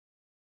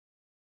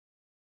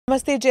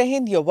Namaste, Jai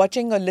Hind. You're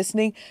watching or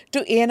listening to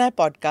ANI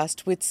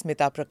Podcast with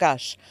Smita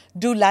Prakash.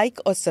 Do like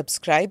or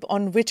subscribe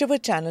on whichever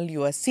channel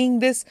you are seeing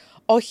this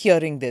or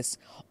hearing this.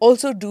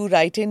 Also, do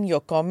write in your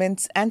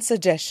comments and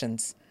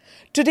suggestions.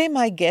 Today,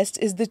 my guest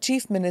is the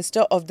Chief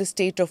Minister of the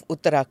state of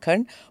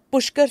Uttarakhand,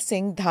 Pushkar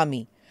Singh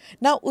Dhami.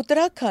 Now,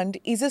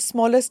 Uttarakhand is a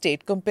smaller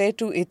state compared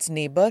to its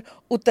neighbour,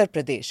 Uttar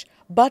Pradesh,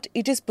 but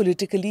it is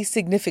politically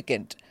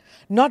significant.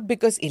 Not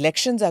because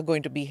elections are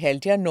going to be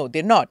held here, no,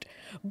 they're not.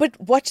 But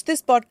watch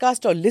this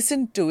podcast or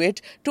listen to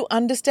it to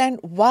understand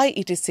why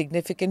it is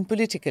significant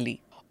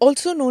politically.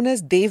 Also known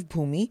as Dev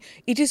Bhumi,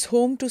 it is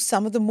home to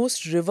some of the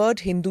most revered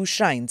Hindu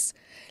shrines.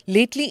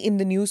 Lately in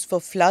the news for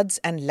floods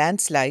and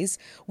landslides,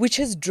 which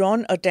has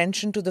drawn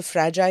attention to the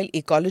fragile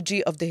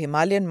ecology of the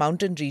Himalayan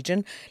mountain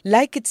region,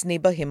 like its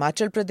neighbour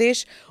Himachal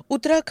Pradesh,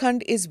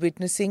 Uttarakhand is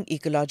witnessing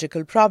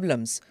ecological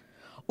problems.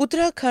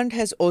 Uttarakhand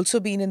has also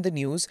been in the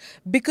news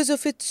because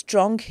of its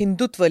strong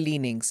Hindutva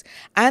leanings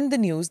and the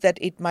news that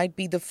it might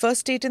be the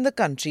first state in the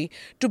country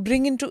to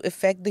bring into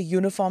effect the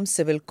Uniform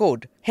Civil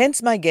Code.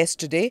 Hence, my guest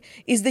today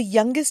is the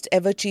youngest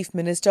ever Chief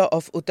Minister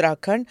of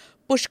Uttarakhand,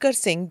 Pushkar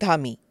Singh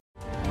Dhami.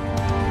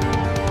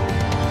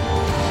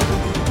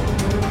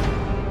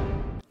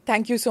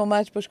 Thank you so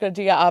much, Pushkar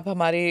ji. आप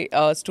हमारे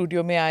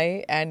studio में आए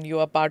and you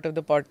are part of the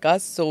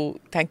podcast, so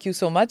thank you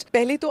so much.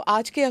 पहले तो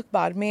आज के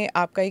अखबार में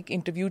आपका एक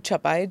इंटरव्यू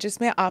छपा है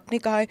जिसमें आपने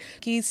कहा है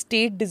कि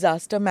स्टेट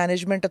डिजास्टर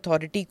मैनेजमेंट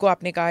अथॉरिटी को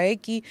आपने कहा है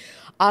कि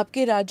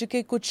आपके राज्य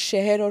के कुछ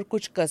शहर और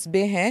कुछ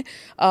कस्बे हैं,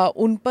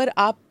 उन पर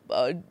आप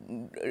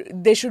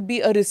they should be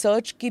a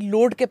research की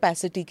लोड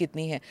कैपेसिटी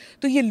कितनी है.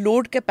 तो ये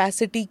लोड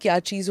कैपेसिटी क्या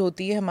चीज़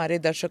होती है, हमारे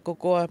दर्शकों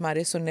को और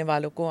हमारे सुनने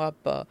वालों को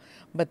आप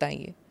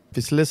बताइए.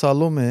 पिछले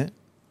सालों में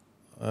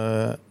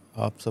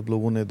आप सब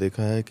लोगों ने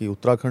देखा है कि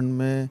उत्तराखंड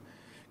में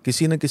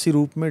किसी न किसी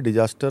रूप में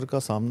डिजास्टर का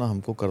सामना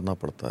हमको करना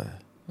पड़ता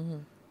है.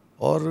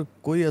 और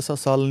कोई ऐसा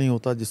साल नहीं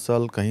होता जिस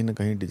साल कहीं न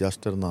कहीं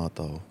डिजास्टर ना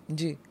आता हो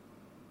जी.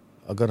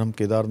 अगर हम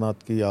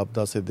केदारनाथ की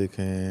आपदा से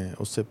देखें,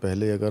 उससे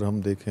पहले अगर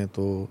हम देखें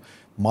तो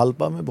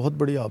मालपा में बहुत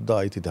बड़ी आपदा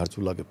आई थी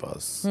धारचूला के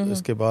पास.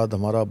 इसके बाद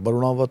हमारा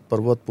वरुणावत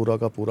पर्वत पूरा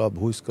का पूरा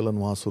भूस्खलन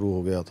वहाँ शुरू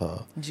हो गया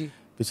था जी.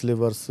 पिछले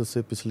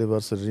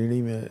वर्ष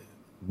ऋणी में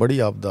बड़ी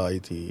आपदा आई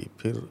थी.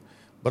 फिर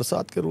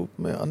बरसात के रूप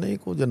में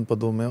अनेकों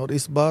जनपदों में. और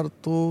इस बार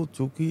तो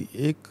चूंकि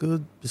एक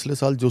पिछले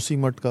साल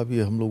जोशीमठ का भी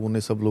हम लोगों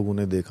ने सब लोगों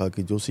ने देखा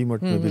कि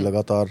जोशीमठ में भी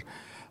लगातार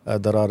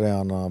दरारें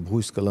आना,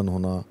 भूस्खलन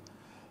होना,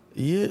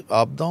 ये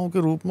आपदाओं के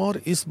रूप में.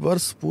 और इस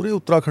वर्ष पूरे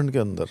उत्तराखंड के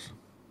अंदर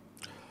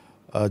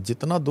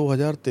जितना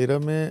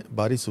 2013 में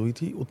बारिश हुई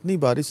थी उतनी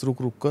बारिश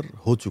रुक रुक कर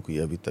हो चुकी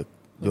है अभी तक,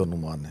 जो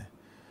अनुमान है.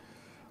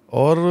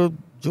 और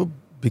जो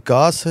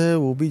विकास है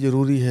वो भी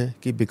ज़रूरी है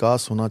कि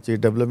विकास होना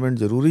चाहिए, डेवलपमेंट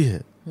ज़रूरी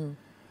है.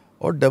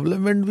 और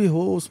डेवलपमेंट भी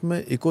हो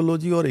उसमें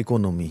इकोलॉजी और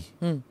इकोनॉमी,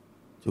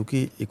 क्योंकि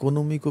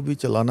इकोनॉमी को भी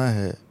चलाना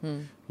है,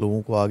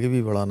 लोगों को आगे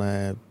भी बढ़ाना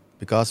है,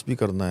 विकास भी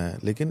करना है,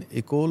 लेकिन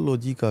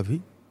इकोलॉजी का भी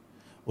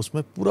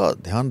उसमें पूरा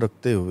ध्यान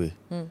रखते हुए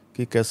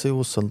कि कैसे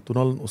वो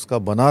संतुलन उसका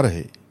बना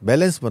रहे,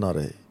 बैलेंस बना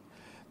रहे.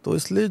 तो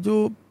इसलिए जो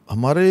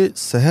हमारे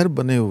शहर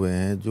बने हुए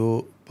हैं,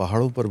 जो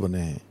पहाड़ों पर बने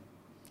हैं,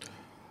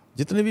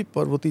 जितने भी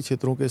पर्वतीय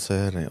क्षेत्रों के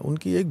शहर हैं,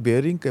 उनकी एक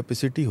बेयरिंग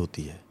कैपेसिटी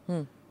होती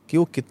है कि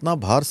वो कितना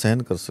भार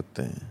सहन कर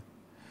सकते हैं.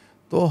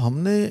 तो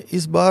हमने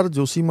इस बार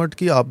जोशीमठ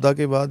की आपदा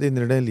के बाद ये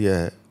निर्णय लिया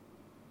है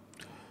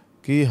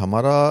कि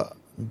हमारा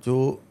जो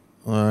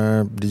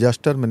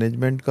डिजास्टर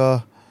मैनेजमेंट का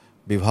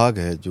विभाग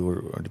है, जो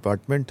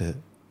डिपार्टमेंट है,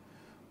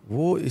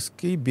 वो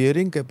इसकी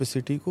बेयरिंग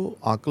कैपेसिटी को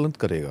आकलन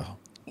करेगा.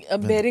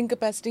 बेयरिंग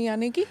कैपेसिटी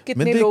यानी कि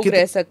कितने लोग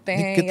रह सकते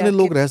हैं, कितने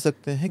लोग रह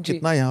सकते हैं,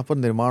 कितना यहाँ पर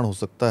निर्माण हो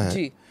सकता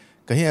है.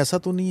 कहीं ऐसा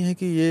तो नहीं है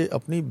कि ये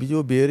अपनी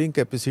जो बेयरिंग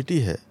कैपेसिटी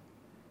है,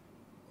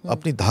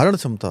 अपनी धारण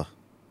क्षमता,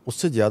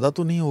 उससे ज़्यादा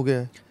तो नहीं हो गया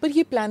है. पर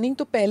ये प्लानिंग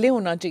तो पहले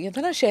होना चाहिए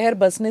था ना, शहर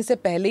बसने से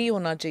पहले ही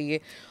होना चाहिए.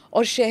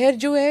 और शहर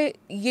जो है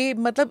ये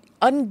मतलब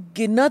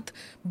अनगिनत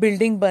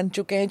बिल्डिंग बन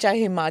चुके हैं,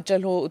 चाहे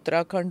हिमाचल हो,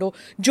 उत्तराखंड हो,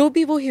 जो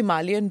भी वो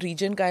हिमालयन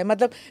रीजन का है.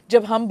 मतलब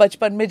जब हम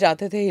बचपन में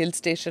जाते थे हिल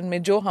स्टेशन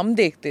में, जो हम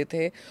देखते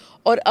थे,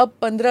 और अब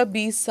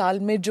 15-20 साल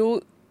में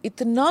जो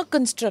इतना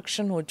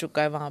कंस्ट्रक्शन हो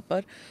चुका है वहाँ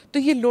पर, तो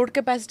ये लोड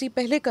कैपेसिटी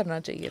पहले करना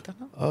चाहिए था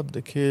ना. अब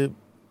देखिए,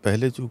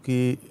 पहले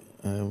चूँकि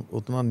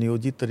उतना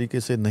नियोजित तरीके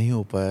से नहीं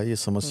हो पाया ये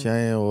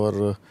समस्याएं,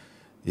 और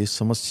ये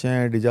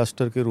समस्याएं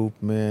डिजास्टर के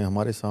रूप में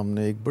हमारे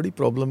सामने एक बड़ी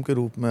प्रॉब्लम के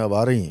रूप में अब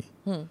आ रही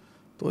हैं.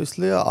 तो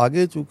इसलिए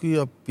आगे चूँकि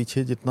अब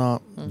पीछे जितना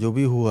जो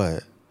भी हुआ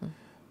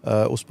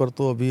है उस पर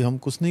तो अभी हम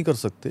कुछ नहीं कर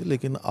सकते,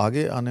 लेकिन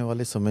आगे आने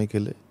वाले समय के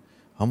लिए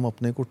हम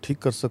अपने को ठीक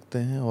कर सकते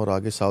हैं और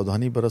आगे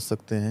सावधानी बरत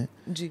सकते हैं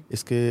जी.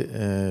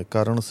 इसके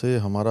कारण से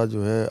हमारा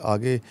जो है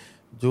आगे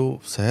जो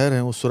शहर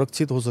हैं वो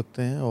सुरक्षित हो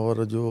सकते हैं,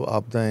 और जो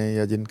आपदाएं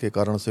या जिनके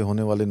कारण से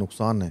होने वाले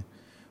नुकसान हैं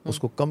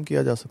उसको कम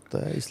किया जा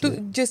सकता है. इसलिए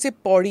तो जैसे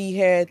पौड़ी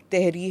है,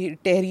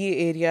 टेहरी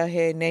एरिया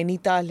है,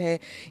 नैनीताल है,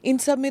 इन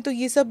सब में तो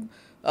ये सब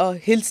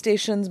हिल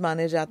स्टेशंस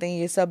माने जाते हैं,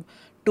 ये सब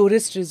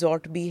टूरिस्ट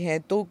रिजॉर्ट भी हैं.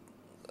 तो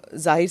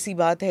जाहिर सी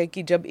बात है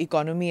कि जब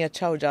इकोनॉमी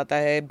अच्छा हो जाता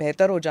है,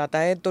 बेहतर हो जाता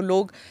है, तो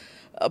लोग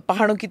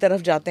पहाड़ों की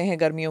तरफ जाते हैं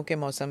गर्मियों के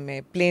मौसम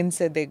में, प्लेन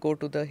से they go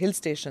to the hill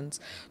stations.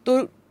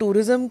 तो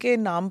टूरिज्म के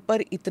नाम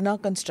पर इतना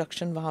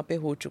कंस्ट्रक्शन वहाँ पे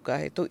हो चुका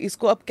है, तो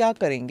इसको अब क्या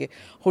करेंगे?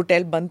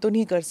 होटल बंद तो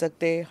नहीं कर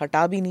सकते,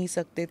 हटा भी नहीं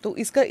सकते, तो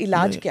इसका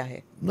इलाज क्या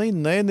है? नहीं,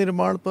 नए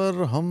निर्माण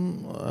पर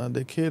हम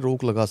देखिए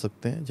रोक लगा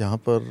सकते हैं। जहाँ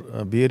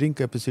पर बियरिंग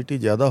कैपेसिटी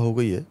ज़्यादा हो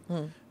गई है,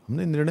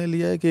 हमने निर्णय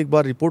लिया है कि एक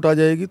बार रिपोर्ट आ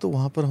जाएगी तो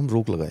वहाँ पर हम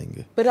रोक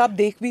लगाएंगे। पर आप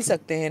देख भी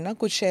सकते हैं ना,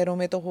 कुछ शहरों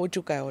में तो हो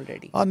चुका है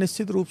ऑलरेडी। हाँ,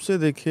 निश्चित रूप से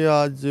देखिए,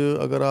 आज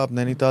अगर आप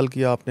नैनीताल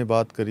की आपने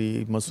बात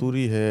करी,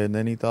 मसूरी है,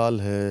 नैनीताल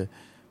है,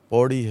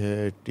 पौड़ी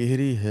है,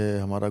 टिहरी है,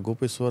 हमारा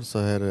गोपेश्वर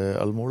शहर है,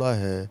 अल्मोड़ा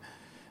है,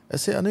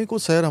 ऐसे अनेकों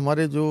शहर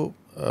हमारे जो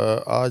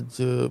आज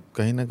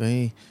कहीं ना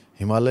कहीं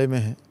हिमालय में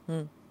हैं,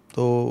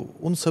 तो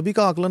उन सभी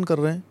का आकलन कर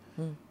रहे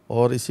हैं।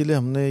 और इसीलिए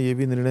हमने ये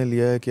भी निर्णय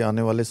लिया है कि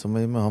आने वाले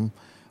समय में हम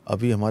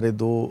अभी हमारे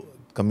 2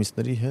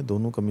 कमिश्नरी हैं,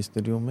 दोनों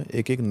कमिश्नरियों में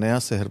एक एक नया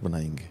शहर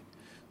बनाएंगे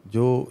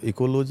जो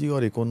इकोलॉजी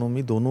और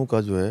इकोनॉमी दोनों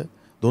का जो है,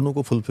 दोनों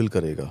को फुलफिल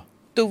करेगा।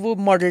 तो वो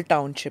मॉडल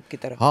टाउनशिप की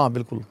तरह? हाँ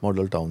बिल्कुल,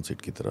 मॉडल टाउनशिप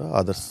की तरह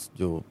आदर्श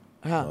जो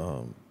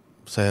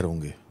शहर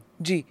होंगे।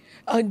 जी।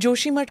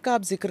 जोशीमठ का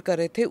आप जिक्र कर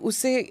रहे थे,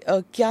 उससे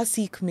क्या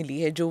सीख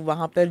मिली है जो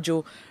वहाँ पर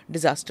जो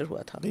डिजास्टर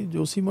हुआ था? नहीं,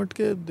 जोशीमठ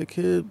के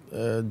देखिए,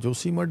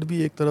 जोशीमठ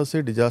भी एक तरह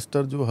से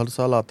डिजास्टर जो हर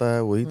साल आता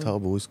है वही था,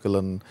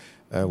 भूस्खलन,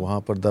 वहाँ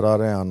पर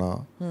दरारें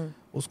आना,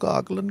 उसका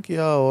आकलन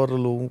किया और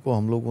लोगों को,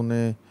 हम लोगों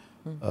ने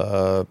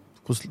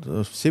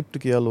कुछ शिफ्ट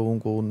किया लोगों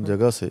को उन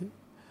जगह से।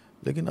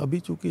 लेकिन अभी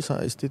चूंकि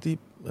स्थिति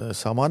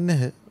सामान्य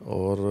है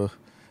और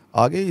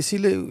आगे,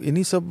 इसीलिए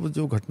इन्हीं सब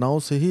जो घटनाओं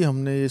से ही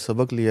हमने ये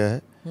सबक लिया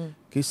है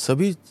कि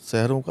सभी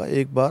शहरों का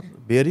एक बार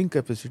बेयरिंग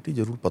कैपेसिटी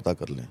जरूर पता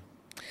कर लें।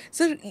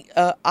 सर,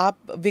 आप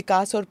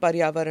विकास और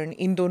पर्यावरण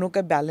इन दोनों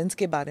का बैलेंस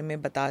के बारे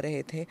में बता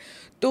रहे थे,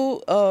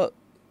 तो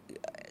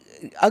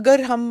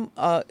अगर हम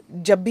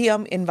जब भी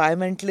हम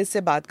एनवायरमेंटलिस्ट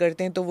से बात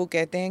करते हैं तो वो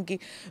कहते हैं कि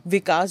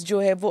विकास जो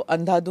है वो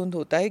अंधाधुंध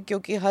होता है,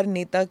 क्योंकि हर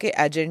नेता के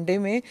एजेंडे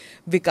में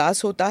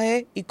विकास होता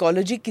है,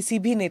 इकोलॉजी किसी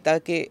भी नेता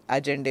के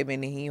एजेंडे में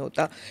नहीं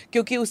होता,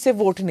 क्योंकि उससे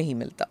वोट नहीं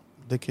मिलता।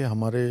 देखिए,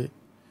 हमारे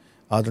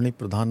आदरणीय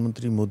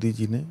प्रधानमंत्री मोदी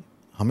जी ने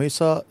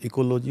हमेशा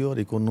इकोलॉजी और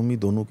इकोनॉमी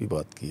दोनों की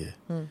बात की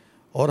है।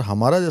 और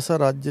हमारा जैसा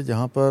राज्य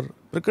जहाँ पर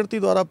प्रकृति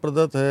द्वारा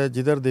प्रदत्त है,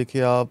 जिधर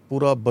देखिए आप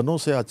पूरा वनों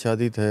से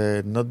आच्छादित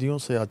है, नदियों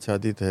से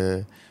आच्छादित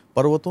है,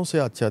 पर्वतों से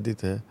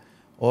आच्छादित है,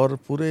 और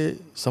पूरे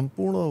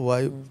संपूर्ण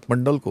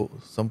वायुमंडल को,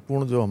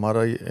 संपूर्ण जो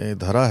हमारा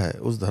धरा है,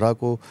 उस धरा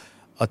को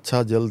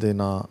अच्छा जल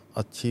देना,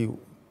 अच्छी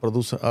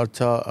प्रदूषण,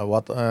 अच्छा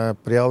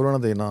पर्यावरण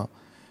देना,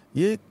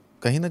 ये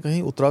कहीं ना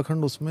कहीं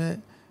उत्तराखंड उसमें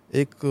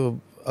एक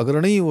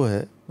अग्रणी वो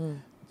है,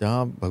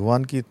 जहाँ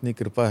भगवान की इतनी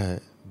कृपा है,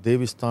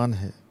 देव स्थान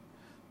है।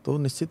 तो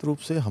निश्चित रूप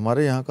से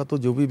हमारे यहाँ का तो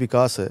जो भी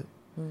विकास है,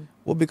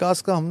 वो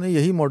विकास का हमने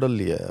यही मॉडल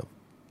लिया है।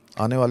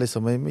 आने वाले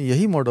समय में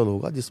यही मॉडल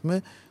होगा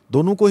जिसमें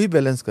दोनों को ही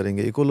बैलेंस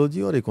करेंगे,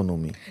 इकोलॉजी और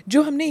इकोनॉमी।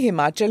 जो हमने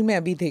हिमाचल में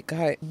अभी देखा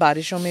है,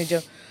 बारिशों में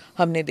जब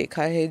हमने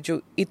देखा है, जो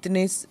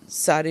इतने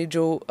सारे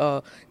जो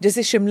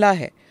जैसे शिमला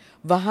है,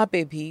 वहाँ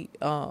पे भी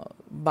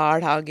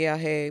बाढ़ आ गया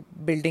है,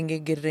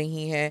 बिल्डिंगें गिर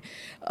रही हैं,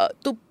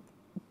 तो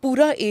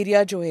पूरा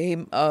एरिया जो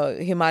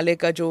है, हिमालय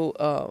का जो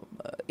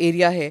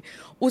एरिया है,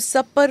 उस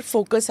सब पर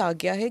फोकस आ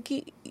गया है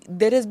कि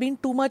there has been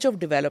too much of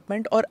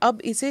development, और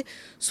अब इसे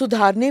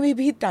सुधारने में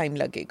भी टाइम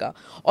लगेगा।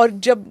 और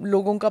जब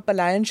लोगों का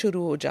पलायन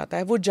शुरू हो जाता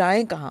है, वो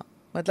जाएं कहाँ?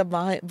 मतलब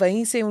वहाँ,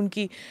 वहीं से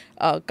उनकी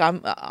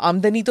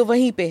आमदनी तो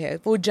वहीं पे है,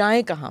 वो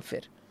जाएं कहाँ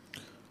फिर?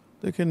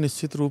 देखिए,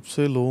 निश्चित रूप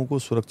से लोगों को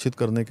सुरक्षित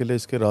करने के लिए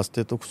इसके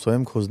रास्ते तो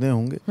स्वयं खोजने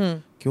होंगे,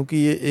 क्योंकि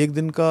ये एक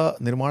दिन का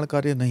निर्माण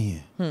कार्य नहीं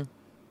है,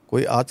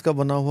 कोई आज का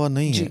बना हुआ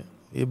नहीं है,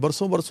 ये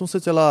बरसों बरसों से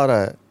चला आ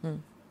रहा है।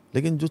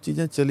 लेकिन जो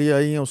चीज़ें चली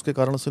आई हैं उसके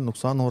कारण से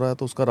नुकसान हो रहा है,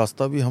 तो उसका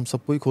रास्ता भी हम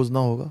सबको ही खोजना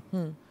होगा।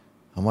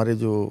 हमारे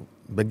जो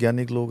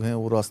वैज्ञानिक लोग हैं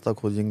वो रास्ता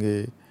खोजेंगे,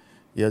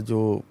 या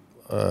जो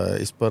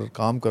इस पर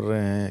काम कर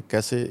रहे हैं,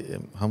 कैसे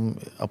हम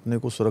अपने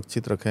को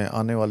सुरक्षित रखें,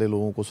 आने वाले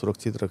लोगों को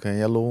सुरक्षित रखें,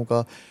 या लोगों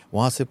का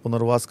वहाँ से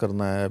पुनर्वास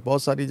करना है।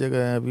 बहुत सारी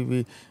जगह हैं अभी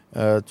भी,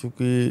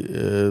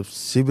 चूँकि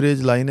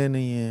सीवरेज लाइनें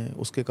नहीं हैं,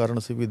 उसके कारण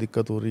से भी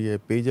दिक्कत हो रही है,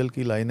 पेयजल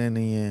की लाइनें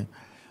नहीं हैं,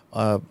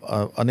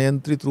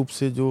 अनियंत्रित रूप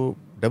से जो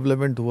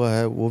डेवलपमेंट हुआ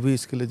है वो भी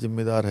इसके लिए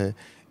जिम्मेदार है।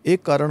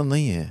 एक कारण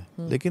नहीं है।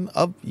 लेकिन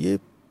अब ये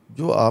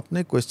जो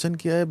आपने क्वेश्चन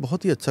किया है,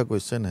 बहुत ही अच्छा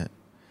क्वेश्चन है,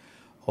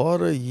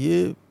 और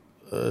ये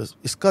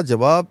इसका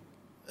जवाब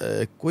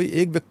कोई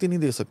एक व्यक्ति नहीं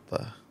दे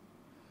सकता।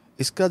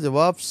 इसका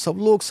जवाब सब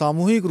लोग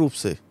सामूहिक रूप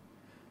से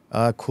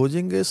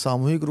खोजेंगे,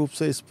 सामूहिक रूप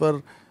से इस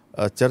पर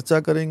चर्चा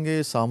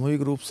करेंगे,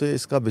 सामूहिक रूप से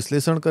इसका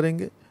विश्लेषण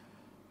करेंगे,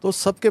 तो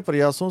सबके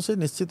प्रयासों से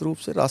निश्चित रूप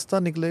से रास्ता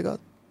निकलेगा।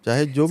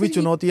 चाहे जो भी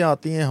चुनौतियां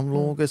आती हैं हम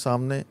लोगों के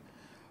सामने,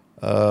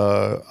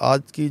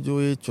 आज की जो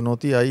ये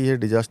चुनौती आई है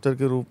डिजास्टर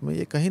के रूप में,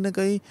 ये कहीं ना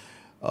कहीं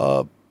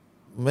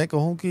मैं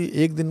कहूँ कि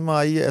एक दिन में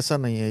आई है, ऐसा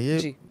नहीं है।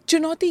 ये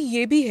चुनौती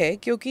ये भी है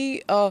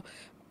क्योंकि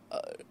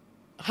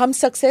हम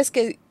सक्सेस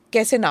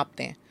कैसे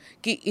नापते हैं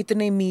कि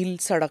इतने मील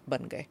सड़क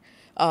बन गए,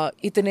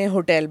 इतने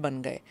होटल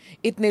बन गए,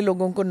 इतने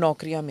लोगों को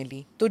नौकरियां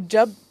मिली। तो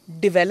जब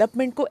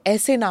डेवलपमेंट को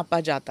ऐसे नापा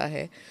जाता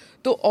है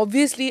तो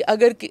ऑब्वियसली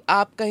अगर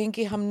आप कहें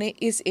कि हमने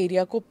इस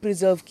एरिया को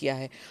प्रिजर्व किया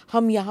है,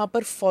 हम यहाँ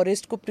पर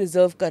फॉरेस्ट को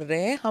प्रिजर्व कर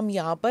रहे हैं, हम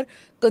यहाँ पर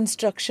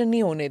कंस्ट्रक्शन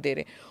नहीं होने दे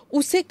रहे,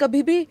 उसे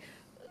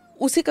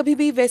कभी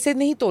भी वैसे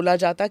नहीं तोला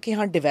जाता कि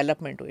हाँ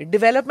डेवलपमेंट हुई।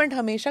 डेवलपमेंट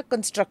हमेशा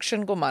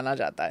कंस्ट्रक्शन को माना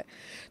जाता है।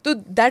 तो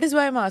that is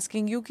why I am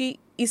asking you कि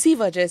इसी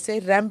वजह से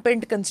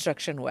रैम्पेंट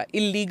कंस्ट्रक्शन हुआ है,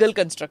 इलीगल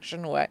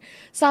कंस्ट्रक्शन हुआ है,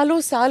 सालों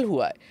साल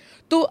हुआ है।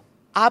 तो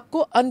आपको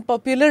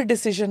अनपॉपुलर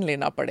डिसीजन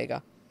लेना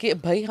पड़ेगा कि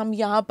भाई हम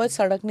यहाँ पर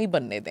सड़क नहीं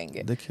बनने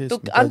देंगे। तो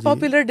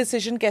अनपॉपुलर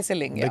डिसीजन कैसे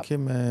लेंगे? देखिए,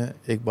 मैं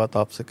एक बात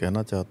आपसे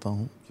कहना चाहता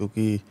हूँ,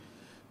 क्योंकि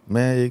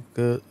मैं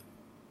एक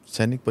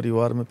सैनिक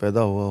परिवार में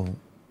पैदा हुआ हूँ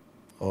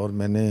और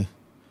मैंने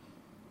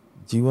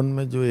जीवन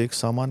में जो एक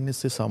सामान्य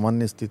से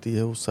सामान्य स्थिति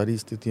है उस सारी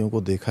स्थितियों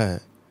को देखा है।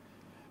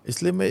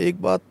 इसलिए मैं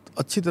एक बात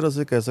अच्छी तरह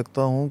से कह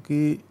सकता हूँ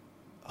कि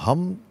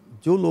हम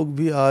जो लोग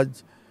भी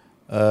आज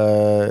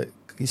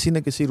किसी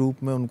न किसी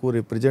रूप में उनको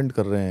रिप्रेजेंट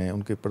कर रहे हैं,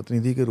 उनके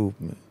प्रतिनिधि के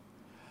रूप में,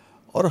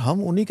 और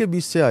हम उन्हीं के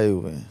बीच से आए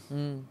हुए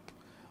हैं।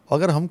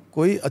 अगर हम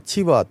कोई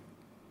अच्छी बात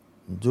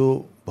जो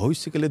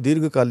भविष्य के लिए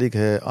दीर्घकालिक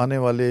है, आने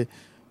वाले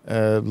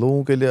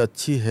लोगों के लिए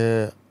अच्छी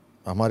है,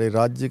 हमारे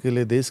राज्य के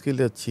लिए, देश के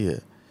लिए अच्छी है,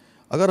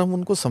 अगर हम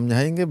उनको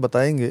समझाएंगे,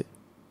 बताएंगे,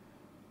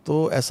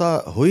 तो ऐसा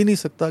हो ही नहीं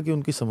सकता कि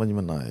उनकी समझ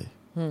में ना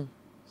आए।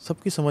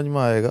 सबकी समझ में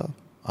आएगा,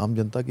 आम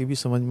जनता की भी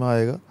समझ में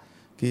आएगा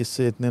कि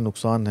इससे इतने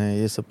नुकसान हैं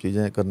ये सब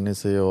चीज़ें करने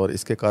से, और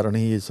इसके कारण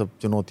ही ये सब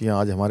चुनौतियां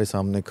आज हमारे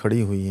सामने खड़ी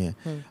हुई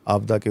हैं,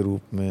 आपदा के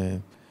रूप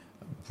में,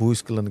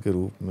 भूस्खलन के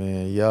रूप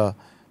में, या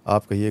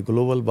आप कहिए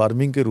ग्लोबल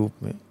वार्मिंग के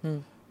रूप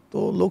में।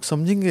 तो लोग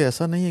समझेंगे,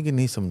 ऐसा नहीं है कि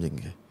नहीं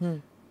समझेंगे,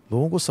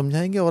 लोगों को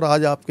समझाएंगे। और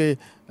आज आपके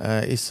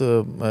इस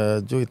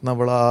जो इतना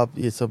बड़ा आप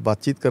ये सब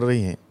बातचीत कर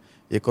रही हैं,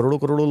 ये करोड़ों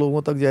करोड़ों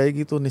लोगों तक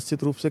जाएगी, तो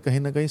निश्चित रूप से कहीं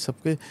ना कहीं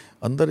सबके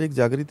अंदर एक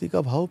जागृति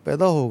का भाव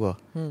पैदा होगा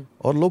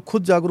और लोग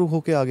खुद जागरूक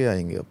होकर आगे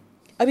आएंगे।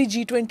 अभी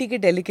G20 के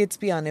डेलीगेट्स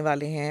भी आने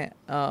वाले हैं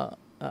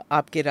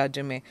आपके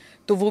राज्य में,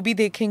 तो वो भी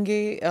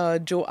देखेंगे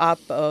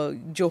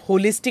जो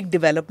होलिस्टिक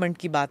डेवलपमेंट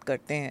की बात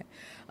करते हैं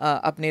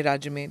अपने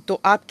राज्य में। तो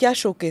आप क्या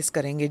शोकेस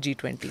करेंगे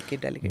G20 के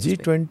डेलीगेट्स पे?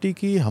 G20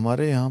 की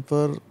हमारे यहाँ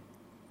पर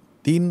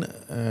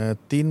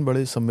तीन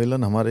बड़े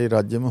सम्मेलन हमारे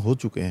राज्य में हो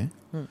चुके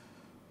हैं।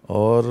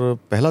 और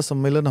पहला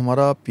सम्मेलन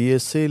हमारा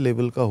PSA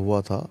लेवल का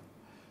हुआ था,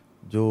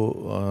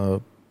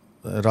 जो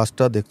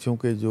राष्ट्राध्यक्षों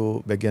के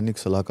जो वैज्ञानिक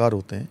सलाहकार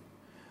होते हैं,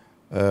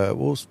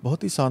 वो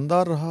बहुत ही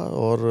शानदार रहा।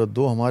 और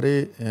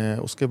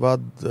उसके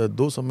बाद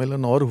 2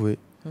 सम्मेलन और हुए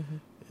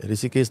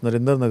ऋषिकेश,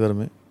 नरेंद्र नगर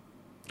में।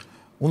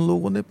 उन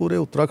लोगों ने पूरे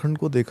उत्तराखंड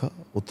को देखा,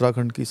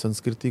 उत्तराखंड की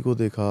संस्कृति को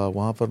देखा,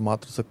 वहाँ पर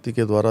मातृशक्ति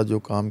के द्वारा जो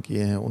काम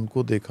किए हैं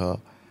उनको देखा,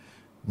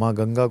 माँ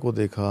गंगा को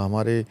देखा,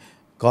 हमारे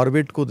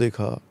कॉर्बेट को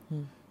देखा,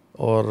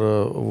 और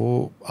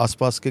वो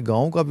आसपास के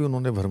गाँव का भी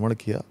उन्होंने भ्रमण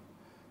किया।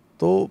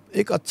 तो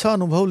एक अच्छा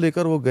अनुभव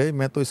लेकर वो गए।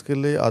 मैं तो इसके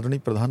लिए आदरणीय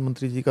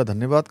प्रधानमंत्री जी का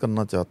धन्यवाद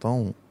करना चाहता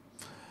हूँ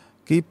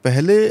कि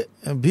पहले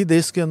भी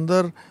देश के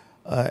अंदर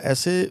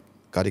ऐसे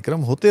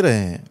कार्यक्रम होते रहे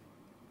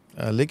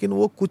हैं, लेकिन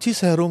वो कुछ ही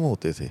शहरों में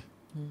होते थे।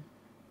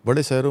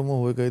 बड़े शहरों में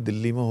हो गए,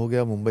 दिल्ली में हो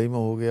गया, मुंबई में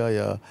हो गया,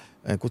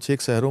 या कुछ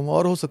एक शहरों में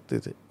और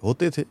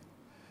होते थे।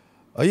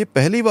 और ये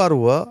पहली बार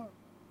हुआ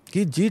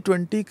कि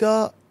G20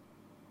 का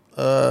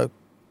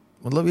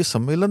मतलब ये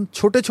सम्मेलन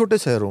छोटे छोटे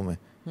शहरों में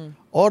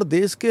और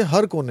देश के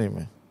हर कोने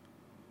में,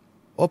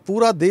 और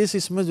पूरा देश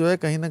इसमें जो है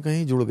कहीं ना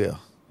कहीं जुड़ गया।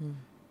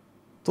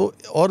 तो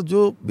और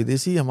जो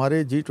विदेशी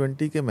हमारे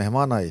G20 के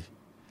मेहमान आए,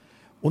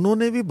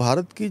 उन्होंने भी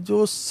भारत की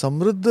जो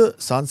समृद्ध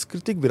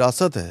सांस्कृतिक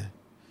विरासत है,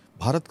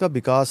 भारत का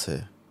विकास है,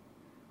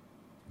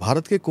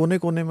 भारत के कोने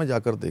कोने में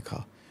जाकर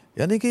देखा।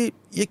 यानी कि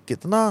ये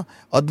कितना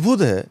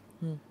अद्भुत है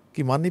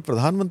कि माननीय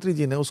प्रधानमंत्री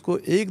जी ने उसको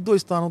 1-2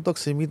 स्थानों तक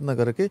सीमित न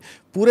करके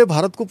पूरे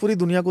भारत को, पूरी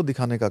दुनिया को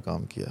दिखाने का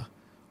काम किया।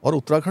 और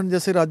उत्तराखंड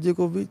जैसे राज्य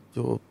को भी,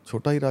 जो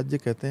छोटा ही राज्य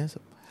कहते हैं सब,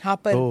 हाँ,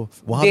 पर तो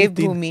वहाँ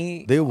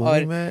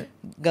देवभूमि में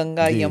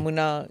गंगा,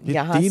 यमुना,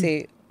 यहाँ से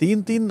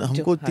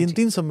हमको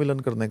तीन सम्मेलन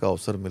करने का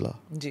अवसर मिला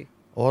जी।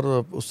 और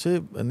उससे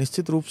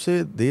निश्चित रूप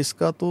से देश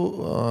का तो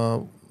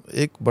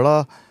एक बड़ा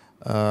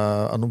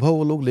अनुभव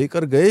वो लोग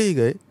लेकर गए ही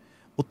गए,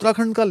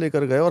 उत्तराखंड का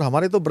लेकर गए, और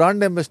हमारे तो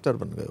ब्रांड एम्बेसडर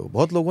बन गए।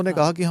 बहुत लोगों ने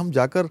कहा कि हम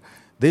जाकर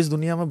देश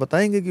दुनिया में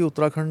बताएंगे कि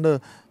उत्तराखंड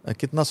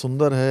कितना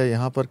सुंदर है,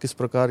 यहाँ पर किस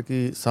प्रकार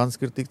की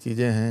सांस्कृतिक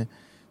चीजें हैं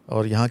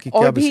और यहाँ की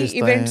क्या विशेषताएं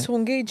हैं। और भी इवेंट्स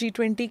होंगे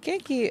G20 के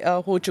कि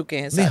हो चुके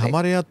हैं सारे? नहीं,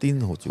 हमारे यहाँ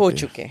 3 हो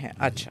चुके हैं।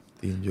 अच्छा,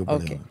 3 जो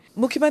बड़े हैं।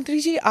 मुख्यमंत्री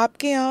जी,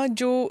 आपके यहाँ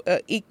जो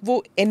एक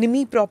वो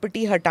एनिमी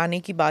प्रॉपर्टी हटाने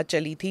की बात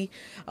चली थी,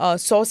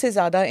 100 से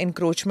ज़्यादा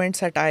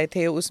इंक्रोचमेंट्स हटाए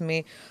थे,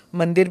 उसमें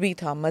मंदिर भी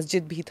था,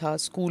 मस्जिद भी था,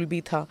 स्कूल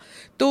भी था।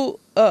 तो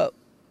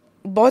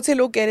बहुत से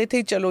लोग कह रहे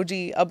थे चलो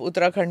जी अब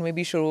उत्तराखंड में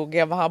भी शुरू हो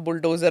गया, वहाँ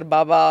बुलडोज़र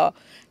बाबा,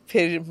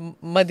 फिर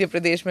मध्य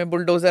प्रदेश में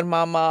बुलडोज़र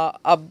मामा,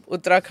 अब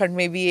उत्तराखंड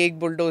में भी एक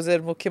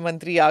बुलडोज़र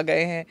मुख्यमंत्री आ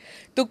गए हैं।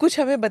 तो कुछ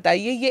हमें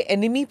बताइए, ये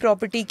एनिमी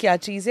प्रॉपर्टी क्या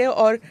चीज़ है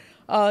और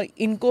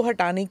इनको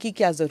हटाने की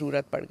क्या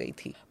ज़रूरत पड़ गई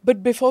थी? But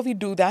before we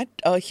do that,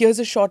 here's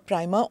a short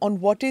primer on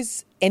what is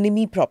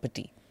enemy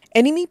property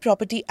Enemy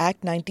Property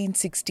Act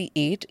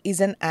 1968 is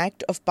an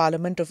act of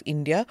Parliament of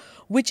India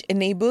which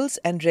enables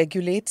and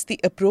regulates the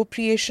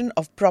appropriation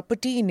of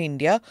property in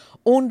India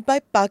owned by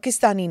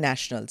Pakistani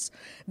nationals.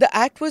 The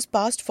act was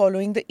passed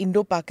following the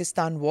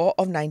Indo-Pakistan War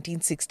of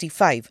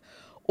 1965.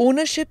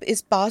 Ownership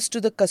is passed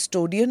to the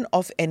custodian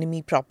of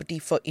enemy property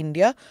for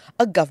India,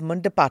 a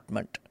government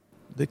department.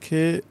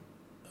 देखिए,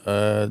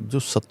 जो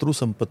शत्रु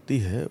संपत्ति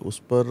है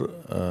उस पर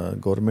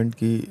government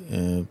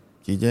की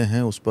चीज़ें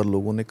हैं, उस पर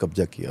लोगों ने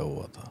कब्जा किया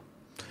हुआ था।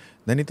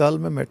 नैनीताल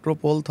में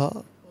मेट्रोपोल था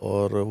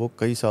और वो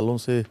कई सालों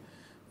से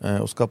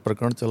उसका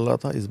प्रकरण चल रहा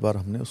था। इस बार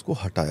हमने उसको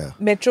हटाया।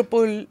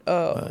 मेट्रोपोल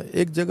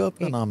एक जगह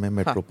का नाम है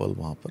मेट्रोपोल,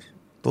 वहाँ पर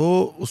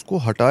तो उसको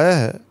हटाया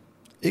है।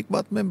 एक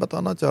बात मैं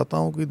बताना चाहता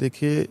हूँ कि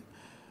देखिए,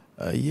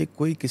 ये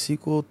कोई किसी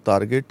को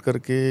टारगेट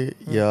करके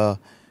या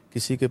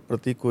किसी के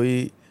प्रति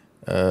कोई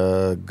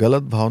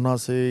गलत भावना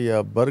से या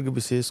वर्ग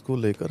विशेष को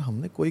लेकर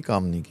हमने कोई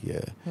काम नहीं किया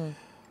है।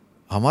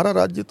 हमारा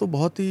राज्य तो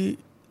बहुत ही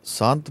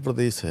शांत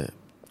प्रदेश है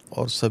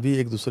और सभी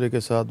एक दूसरे के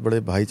साथ बड़े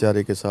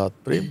भाईचारे के साथ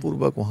प्रेम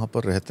पूर्वक वहाँ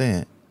पर रहते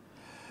हैं।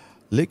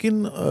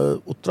 लेकिन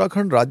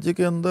उत्तराखंड राज्य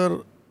के अंदर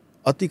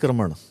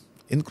अतिक्रमण,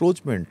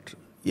 इनक्रोचमेंट,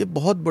 ये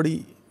बहुत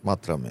बड़ी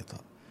मात्रा में था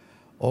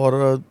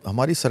और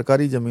हमारी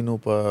सरकारी ज़मीनों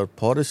पर,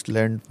 फॉरेस्ट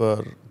लैंड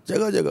पर,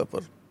 जगह जगह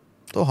पर।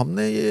 तो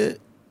हमने ये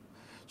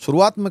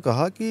शुरुआत में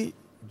कहा कि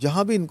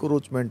जहाँ भी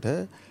इनक्रोचमेंट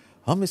है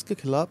हम इसके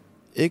खिलाफ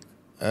एक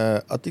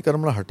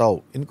अतिक्रमण हटाओ,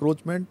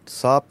 इनक्रोचमेंट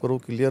साफ करो,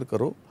 क्लियर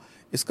करो,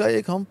 इसका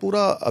एक हम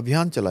पूरा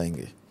अभियान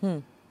चलाएंगे।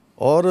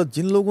 और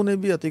जिन लोगों ने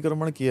भी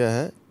अतिक्रमण किया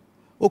है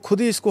वो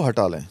खुद ही इसको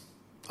हटा लें,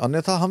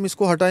 अन्यथा हम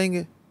इसको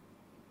हटाएंगे,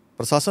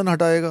 प्रशासन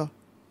हटाएगा।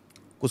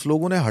 कुछ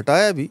लोगों ने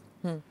हटाया भी,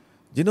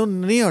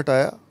 जिन्होंने नहीं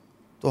हटाया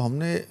तो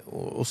हमने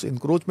उस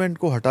इनक्रोचमेंट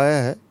को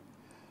हटाया है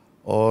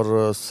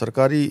और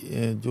सरकारी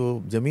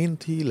जो ज़मीन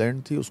थी,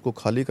 लैंड थी, उसको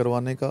खाली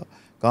करवाने का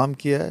काम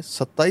किया है।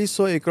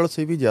 2700 एकड़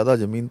से भी ज़्यादा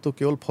ज़मीन तो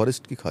केवल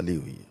फॉरेस्ट की खाली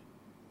हुई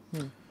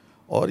है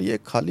और ये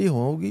खाली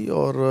होगी।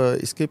 और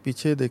इसके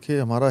पीछे देखिए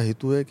हमारा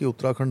हेतु है कि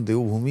उत्तराखंड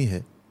देवभूमि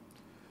है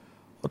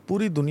और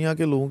पूरी दुनिया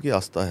के लोगों की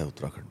आस्था है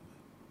उत्तराखंड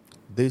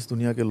में। देश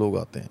दुनिया के लोग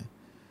आते हैं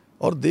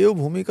और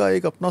देवभूमि का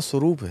एक अपना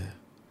स्वरूप है।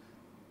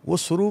 वो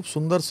स्वरूप,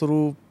 सुंदर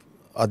स्वरूप,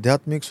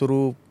 आध्यात्मिक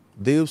स्वरूप,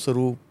 देव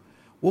स्वरूप,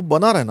 वो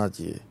बना रहना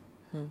चाहिए।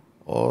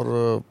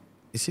 और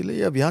इसीलिए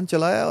ये अभियान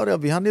चलाया और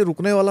अभियान ये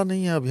रुकने वाला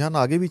नहीं है, अभियान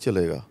आगे भी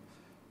चलेगा।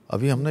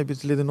 अभी हमने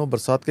पिछले दिनों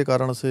बरसात के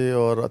कारण से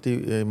और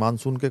अति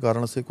मानसून के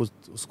कारण से कुछ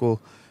उसको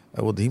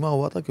वो धीमा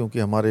हुआ था, क्योंकि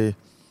हमारे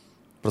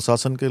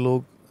प्रशासन के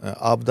लोग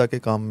आपदा के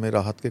काम में,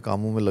 राहत के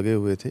कामों में लगे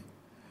हुए थे।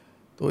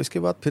 तो इसके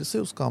बाद फिर से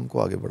उस काम को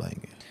आगे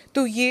बढ़ाएंगे।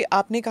 तो ये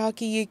आपने कहा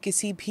कि ये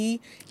किसी भी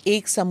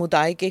एक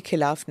समुदाय के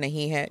खिलाफ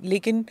नहीं है,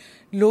 लेकिन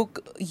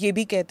लोग ये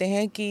भी कहते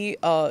हैं कि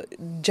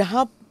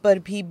जहाँ पर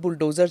भी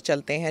बुलडोज़र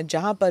चलते हैं,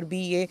 जहाँ पर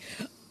भी ये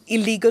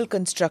इलीगल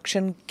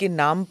कंस्ट्रक्शन के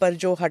नाम पर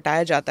जो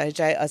हटाया जाता है,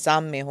 चाहे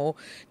असम में हो,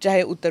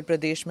 चाहे उत्तर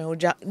प्रदेश में हो,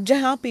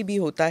 जहाँ पे भी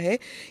होता है,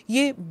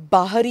 ये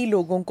बाहरी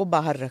लोगों को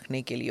बाहर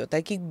रखने के लिए होता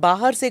है कि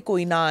बाहर से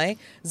कोई ना आए,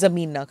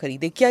 ज़मीन ना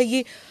खरीदे। क्या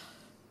ये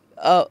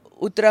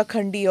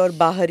उत्तराखंडी और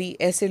बाहरी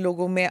ऐसे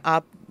लोगों में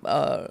आप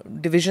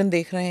डिवीज़न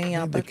देख रहे हैं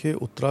यहाँ पर? देखिए,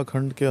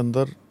 उत्तराखंड के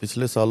अंदर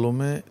पिछले सालों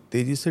में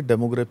तेज़ी से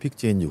डेमोग्राफिक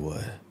चेंज हुआ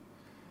है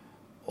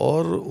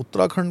और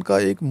उत्तराखंड का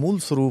एक मूल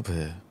स्वरूप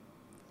है,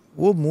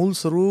 वो मूल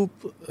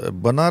स्वरूप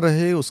बना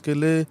रहे, उसके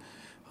लिए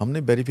हमने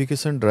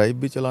वेरिफिकेशन ड्राइव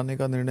भी चलाने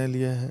का निर्णय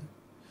लिया है।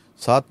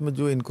 साथ में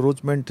जो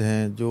इंक्रोचमेंट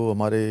हैं, जो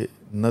हमारे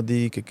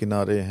नदी के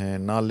किनारे हैं,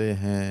 नाले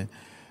हैं,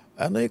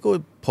 अनेकों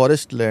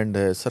फॉरेस्ट लैंड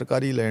है,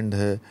 सरकारी लैंड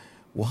है,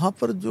 वहाँ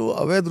पर जो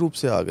अवैध रूप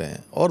से आ गए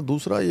हैं। और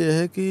दूसरा ये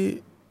है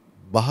कि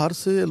बाहर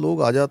से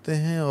लोग आ जाते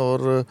हैं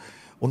और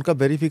उनका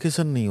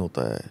वेरिफिकेशन नहीं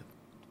होता है।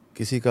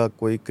 किसी का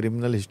कोई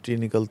क्रिमिनल हिस्ट्री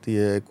निकलती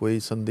है, कोई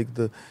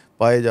संदिग्ध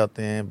पाए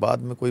जाते हैं, बाद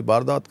में कोई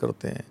वारदात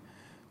करते हैं।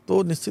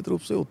 तो निश्चित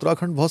रूप से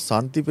उत्तराखंड बहुत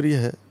शांति प्रिय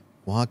है,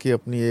 वहाँ की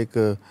अपनी एक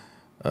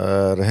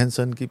रहन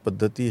सहन की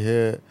पद्धति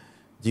है,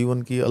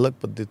 जीवन की अलग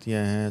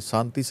पद्धतियाँ हैं,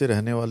 शांति से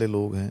रहने वाले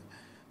लोग हैं।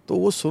 तो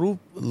वो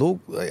स्वरूप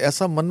लोग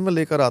ऐसा मन में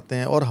लेकर आते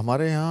हैं और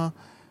हमारे यहाँ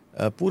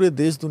पूरे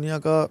देश दुनिया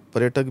का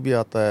पर्यटक भी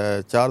आता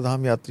है, चार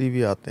धाम यात्री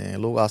भी आते हैं,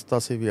 लोग आस्था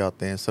से भी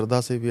आते हैं, श्रद्धा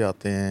से भी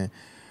आते हैं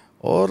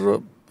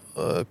और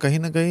कहीं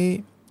ना कहीं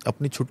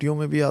अपनी छुट्टियों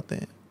में भी आते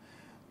हैं।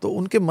 तो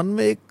उनके मन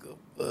में एक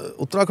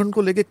उत्तराखंड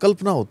को लेके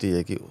कल्पना होती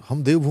है कि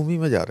हम देवभूमि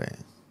में जा रहे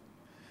हैं।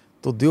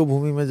 तो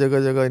देवभूमि में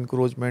जगह जगह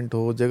इंक्रोचमेंट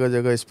हो, जगह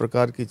जगह इस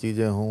प्रकार की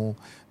चीज़ें हों,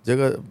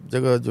 जगह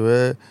जगह जो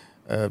है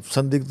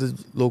संदिग्ध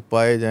लोग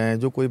पाए जाएं,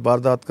 जो कोई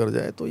वारदात कर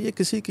जाए, तो ये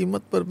किसी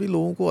कीमत पर भी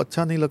लोगों को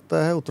अच्छा नहीं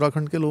लगता है,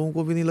 उत्तराखंड के लोगों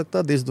को भी नहीं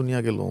लगता, देश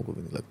दुनिया के लोगों को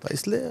भी नहीं लगता।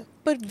 इसलिए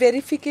पर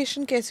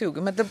वेरिफिकेशन कैसे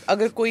होगी? मतलब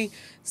अगर कोई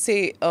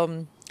से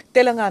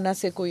तेलंगाना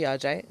से कोई आ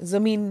जाए,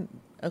 ज़मीन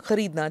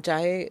खरीदना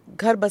चाहे,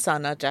 घर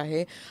बसाना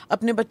चाहे,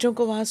 अपने बच्चों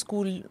को वहाँ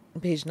स्कूल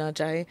भेजना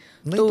चाहे,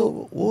 नहीं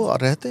तो वो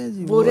रहते हैं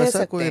जी, वो रह ऐसा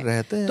सकते कोई हैं।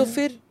 रहते हैं। तो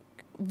फिर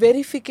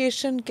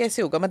वेरिफिकेशन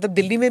कैसे होगा? मतलब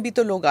दिल्ली में भी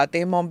तो लोग आते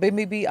हैं, बॉम्बे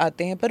में भी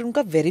आते हैं, पर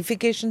उनका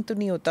वेरिफिकेशन तो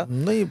नहीं होता।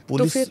 नहीं,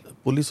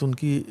 पुलिस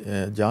उनकी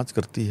जांच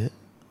करती है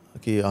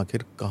कि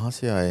आखिर कहाँ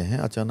से आए हैं,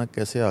 अचानक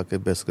कैसे आके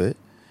बस गए।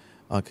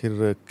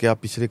 आखिर क्या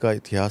पिछले का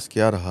इतिहास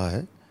क्या रहा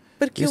है।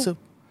 पर क्यों? ये सब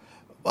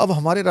अब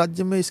हमारे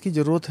राज्य में इसकी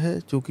ज़रूरत है,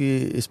 क्योंकि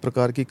इस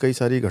प्रकार की कई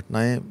सारी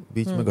घटनाएं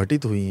बीच में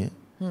घटित हुई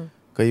हैं।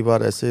 कई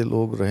बार ऐसे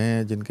लोग रहे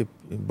हैं जिनके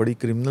बड़ी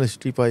क्रिमिनल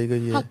हिस्ट्री पाई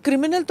गई है। हाँ,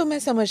 क्रिमिनल तो मैं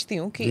समझती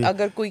हूँ कि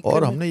अगर कोई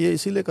और हमने ये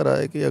इसीलिए करा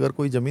है कि अगर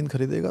कोई ज़मीन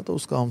खरीदेगा तो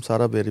उसका हम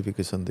सारा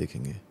वेरिफिकेशन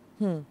देखेंगे।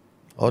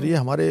 और ये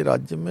हमारे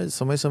राज्य में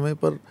समय समय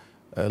पर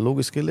लोग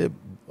इसके लिए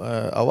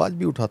आवाज़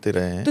भी उठाते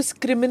रहे हैं। तो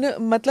क्रिमिनल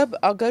मतलब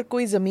अगर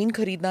कोई ज़मीन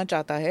खरीदना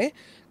चाहता है,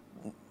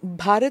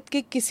 भारत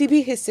के किसी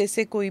भी हिस्से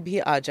से कोई भी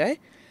आ जाए,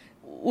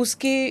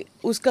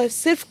 उसका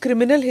सिर्फ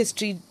क्रिमिनल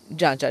हिस्ट्री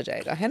जांचा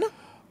जाएगा, है ना?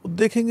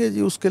 देखेंगे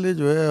जी, उसके लिए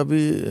जो है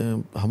अभी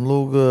हम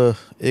लोग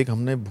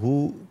हमने भू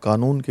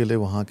कानून के लिए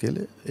वहाँ के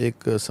लिए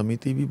एक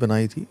समिति भी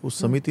बनाई थी। उस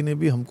समिति ने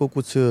भी हमको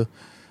कुछ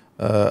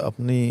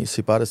अपनी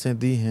सिफारिशें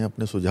दी हैं,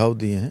 अपने सुझाव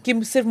दिए हैं कि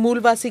सिर्फ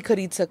मूलवासी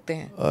खरीद सकते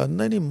हैं।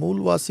 नहीं,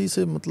 मूलवासी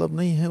से मतलब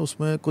नहीं है।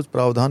 उसमें कुछ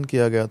प्रावधान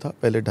किया गया था।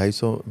 पहले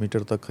 250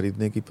 मीटर तक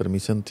खरीदने की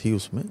परमिशन थी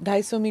उसमें।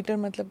 250 मीटर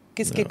मतलब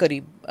किसके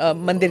करीब?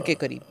 मंदिर के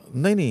करीब?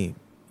 नहीं,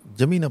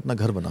 जमीन अपना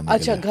घर बनाने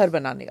अच्छा, घर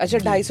बनाने। अच्छा,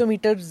 250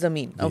 मीटर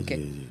जमीन। ओके,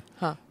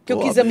 हाँ,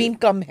 क्योंकि जमीन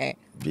कम है।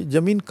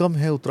 जमीन कम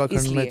है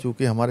उत्तराखंड में,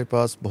 चूंकि हमारे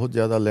पास बहुत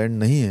ज्यादा लैंड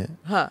नहीं है।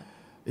 हाँ,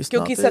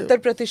 क्योंकि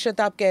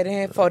 70% आप कह रहे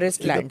हैं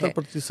फॉरेस्ट लैंड है,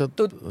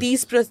 तो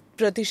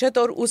 30%,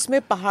 और उसमें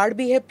पहाड़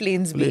भी है,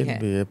 प्लेन्स भी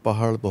है।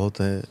 पहाड़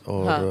बहुत है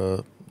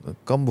और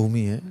कम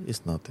भूमि है।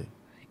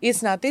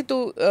 इस नाते तो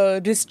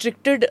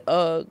रिस्ट्रिक्टेड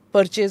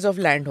परचेज ऑफ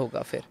लैंड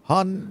होगा फिर।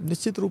 हाँ,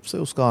 निश्चित रूप से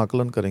उसका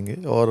आकलन करेंगे।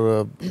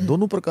 और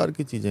दोनों प्रकार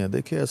की चीज़ें हैं।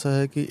 देखिए, ऐसा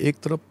है कि एक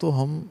तरफ तो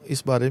हम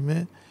इस बारे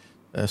में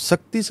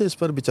सख्ती से इस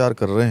पर विचार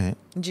कर रहे हैं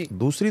जी।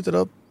 दूसरी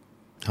तरफ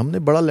हमने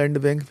बड़ा लैंड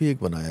बैंक भी एक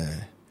बनाया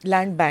है।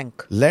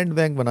 लैंड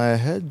बैंक बनाया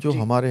है जो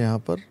हमारे यहाँ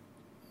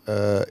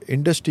पर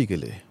इंडस्ट्री के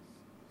लिए।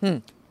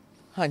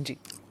 हाँ जी।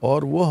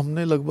 और वो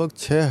हमने लगभग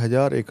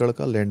 6000 एकड़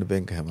का लैंड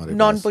बैंक है हमारे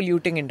नॉन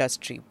पोल्यूटिंग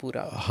इंडस्ट्री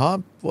पूरा। हाँ,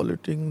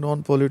 पोल्यूटिंग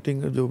नॉन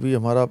पोल्यूटिंग जो भी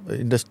हमारा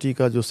इंडस्ट्री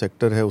का जो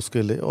सेक्टर है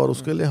उसके लिए। और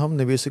उसके लिए हम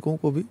निवेशकों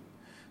को भी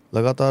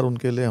लगातार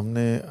उनके लिए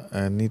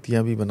हमने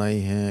नीतियाँ भी बनाई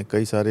हैं।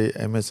 कई सारे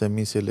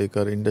एमएसएमई से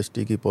लेकर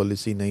इंडस्ट्री की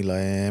पॉलिसी नहीं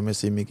लाए हैं,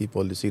 एमएसएमई की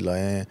पॉलिसी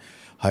लाए हैं,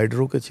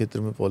 हाइड्रो के क्षेत्र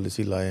में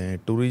पॉलिसी लाए हैं,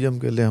 टूरिज्म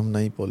के लिए हम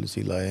नई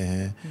पॉलिसी लाए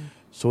हैं,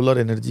 सोलर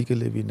एनर्जी के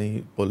लिए भी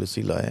नई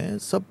पॉलिसी लाए हैं।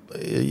 सब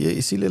ये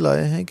इसीलिए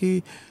लाए हैं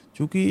कि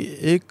चूँकि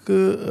एक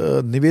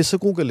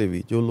निवेशकों के लिए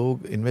भी, जो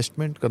लोग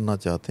इन्वेस्टमेंट करना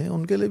चाहते हैं,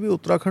 उनके लिए भी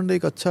उत्तराखंड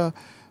एक अच्छा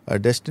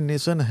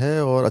डेस्टिनेशन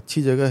है और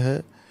अच्छी जगह है।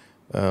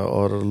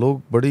 और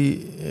लोग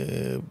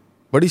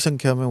बड़ी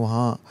संख्या में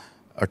वहाँ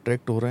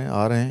अट्रैक्ट हो रहे हैं,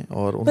 आ रहे हैं।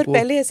 और उनको पर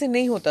पहले ऐसे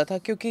नहीं होता था,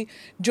 क्योंकि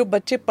जो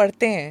बच्चे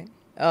पढ़ते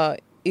हैं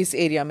इस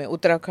एरिया में,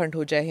 उत्तराखंड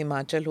हो जाए,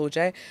 हिमाचल हो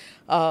जाए,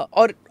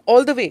 और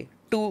all the way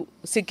to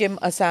Sikkim,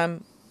 Assam,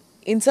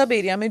 इन सब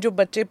एरिया में जो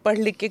बच्चे पढ़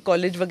लिख के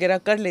कॉलेज वगैरह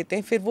कर लेते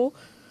हैं, फिर वो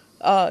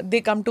they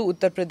come to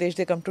Uttar Pradesh,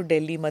 they come to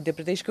Delhi, Madhya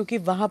Pradesh, क्योंकि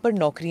वहाँ पर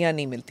नौकरियाँ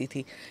नहीं मिलती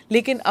थी।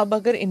 लेकिन अब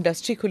अगर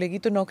इंडस्ट्री खुलेगी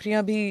तो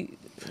नौकरियाँ भी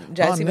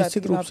जैसी बात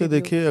निश्चित रूप से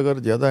देखिए, अगर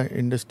ज़्यादा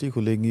इंडस्ट्री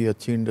खुलेगी,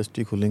 अच्छी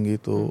इंडस्ट्री खुलेंगी,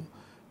 तो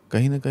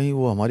कहीं ना कहीं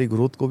वो हमारी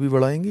ग्रोथ को भी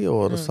बढ़ाएंगी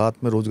और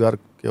साथ में रोजगार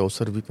के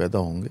अवसर भी पैदा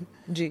होंगे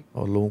जी।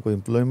 और लोगों को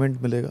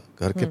एम्प्लॉयमेंट मिलेगा,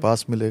 घर के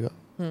पास मिलेगा।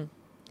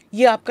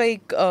 ये आपका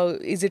एक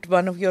is it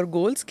one of your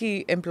goals कि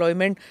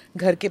एम्प्लॉयमेंट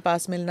घर के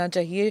पास मिलना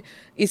चाहिए,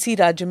 इसी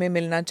राज्य में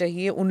मिलना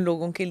चाहिए उन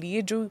लोगों के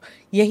लिए जो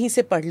यहीं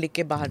से पढ़ लिख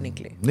के बाहर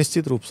निकले?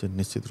 निश्चित रूप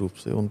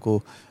से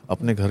उनको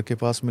अपने घर के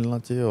पास मिलना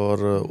चाहिए।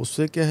 और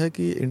उससे क्या है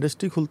कि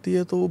इंडस्ट्री खुलती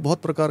है तो वो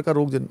बहुत प्रकार का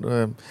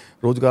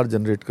रोजगार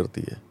जनरेट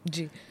करती है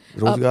जी।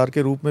 रोजगार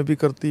के रूप में भी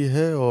करती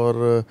है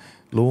और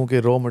लोगों के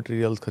रॉ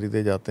मटेरियल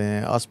खरीदे जाते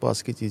हैं,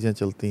 आसपास की चीज़ें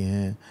चलती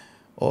हैं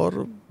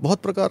और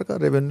बहुत प्रकार का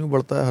रेवेन्यू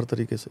बढ़ता है हर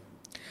तरीके से।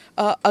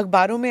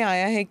 अखबारों में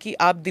आया है कि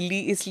आप दिल्ली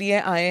इसलिए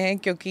आए हैं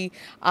क्योंकि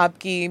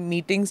आपकी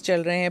मीटिंग्स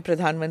चल रहे हैं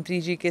प्रधानमंत्री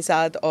जी के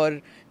साथ और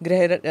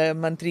गृह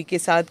मंत्री के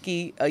साथ कि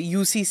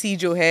यूसीसी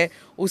जो है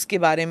उसके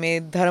बारे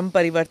में, धर्म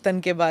परिवर्तन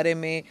के बारे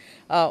में,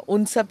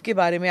 उन सब के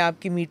बारे में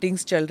आपकी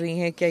मीटिंग्स चल रही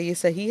हैं। क्या ये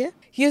सही है?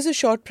 Here's a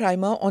short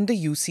primer on the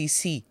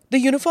UCC. The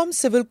Uniform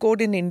Civil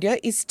Code in India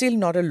is still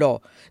not a law.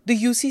 The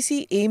UCC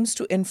aims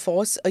to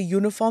enforce a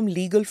uniform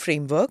legal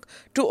framework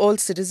to all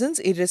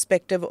citizens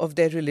irrespective of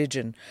their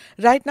religion.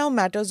 Right now,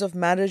 matters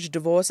of marriage,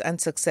 divorce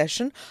and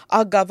succession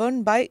are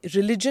governed by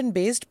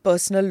religion-based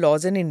personal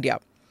laws in India.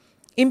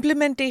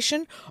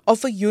 Implementation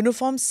of a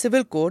uniform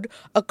civil code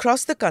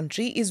across the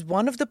country is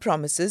one of the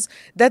promises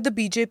that the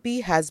BJP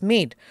has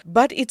made,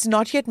 but it's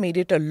not yet made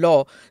it a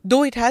law,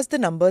 though it has the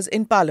numbers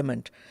in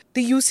Parliament.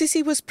 The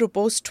UCC was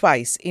proposed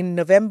twice, in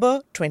November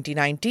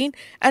 2019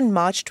 and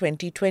March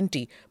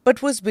 2020,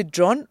 but was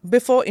withdrawn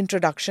before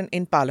introduction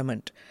in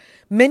Parliament.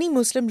 Many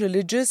Muslim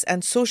religious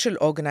and social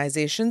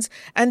organizations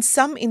and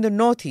some in the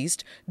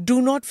Northeast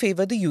do not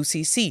favour the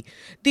UCC.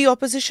 The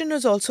opposition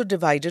is also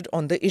divided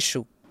on the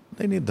issue.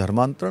 नहीं,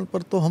 धर्मांतरण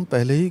पर तो हम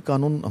पहले ही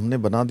कानून हमने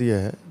बना दिया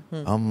है।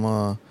 हम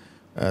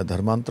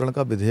धर्मांतरण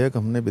का विधेयक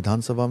हमने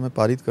विधानसभा में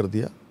पारित कर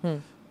दिया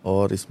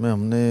और इसमें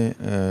हमने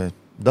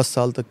 10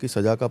 साल तक की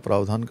सज़ा का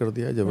प्रावधान कर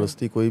दिया है।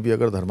 जबरदस्ती कोई भी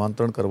अगर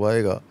धर्मांतरण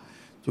करवाएगा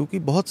क्योंकि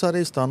बहुत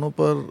सारे स्थानों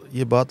पर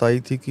ये बात आई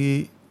थी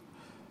कि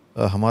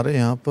हमारे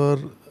यहाँ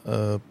पर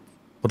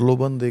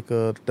प्रलोभन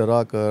देकर,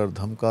 डराकर,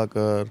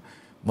 धमकाकर,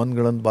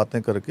 मनगढ़ंत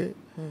बातें करके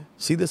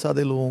सीधे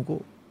साधे लोगों को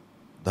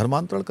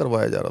धर्मांतरण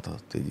करवाया जा रहा था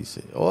तेजी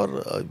से,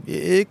 और ये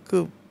एक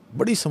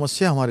बड़ी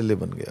समस्या हमारे लिए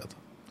बन गया था।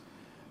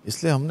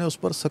 इसलिए हमने उस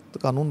पर सख्त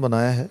कानून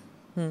बनाया है।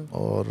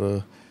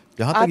 और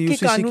जहाँ तक आपके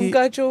यूसीसी कानून की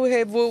का जो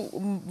है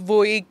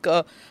वो एक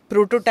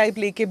प्रोटोटाइप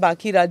लेके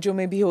बाकी राज्यों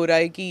में भी हो रहा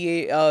है कि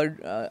ये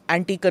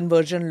एंटी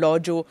कन्वर्जन लॉ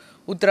जो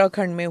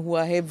उत्तराखंड में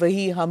हुआ है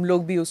वही हम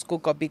लोग भी उसको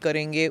कॉपी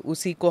करेंगे,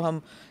 उसी को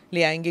हम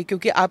ले आएंगे,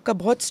 क्योंकि आपका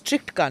बहुत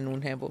स्ट्रिक्ट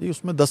कानून है वो।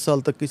 उसमें 10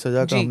 साल तक की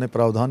सजा का हमने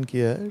प्रावधान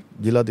किया है।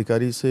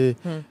 जिलाधिकारी से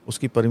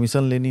उसकी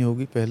परमिशन लेनी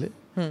होगी पहले।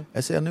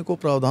 ऐसे अनेकों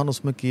प्रावधान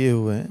उसमें किए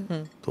हुए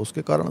हैं। तो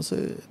उसके कारण से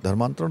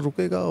धर्मांतरण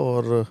रुकेगा,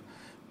 और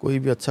कोई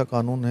भी अच्छा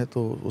कानून है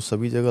तो वो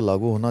सभी जगह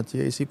लागू होना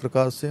चाहिए। इसी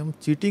प्रकार से हम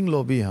चीटिंग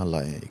लॉ भी यहाँ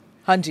लाए हैं।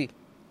 हाँ जी।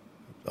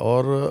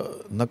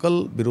 और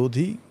नकल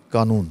विरोधी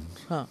कानून,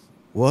 हाँ,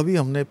 वह भी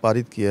हमने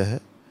पारित किया है।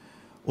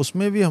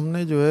 उसमें भी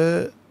हमने जो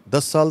है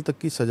 10 साल तक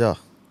की सज़ा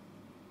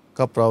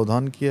का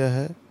प्रावधान किया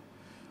है।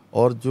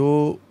 और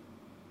जो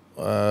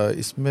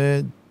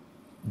इसमें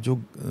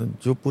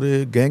जो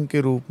पूरे गैंग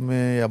के रूप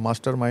में या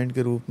मास्टरमाइंड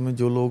के रूप में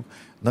जो लोग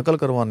नकल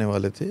करवाने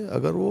वाले थे,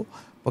 अगर वो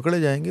पकड़े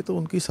जाएंगे तो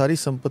उनकी सारी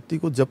संपत्ति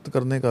को जब्त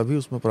करने का भी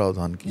उसमें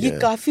प्रावधान किया है। ये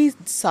काफ़ी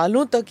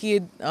सालों तक ये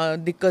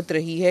दिक्कत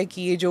रही है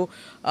कि ये जो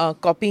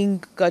कॉपिंग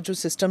का जो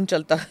सिस्टम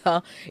चलता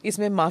था,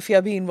 इसमें माफिया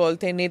भी इन्वॉल्व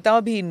थे, नेता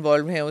भी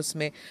इन्वॉल्व हैं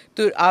उसमें।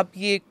 तो आप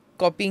ये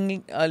कॉपिंग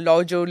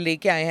लॉ जो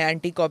लेके आए हैं,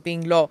 एंटी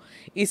कॉपिंग लॉ,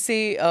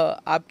 इससे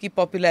आपकी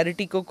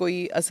पॉपुलैरिटी को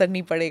कोई असर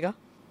नहीं पड़ेगा?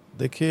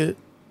 देखिए,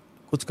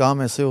 कुछ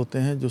काम ऐसे होते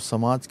हैं जो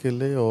समाज के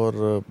लिए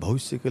और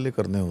भविष्य के लिए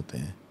करने होते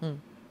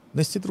हैं।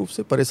 निश्चित रूप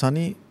से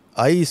परेशानी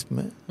आई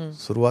इसमें।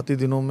 शुरुआती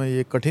दिनों में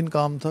ये कठिन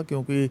काम था,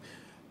 क्योंकि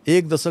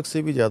 1 दशक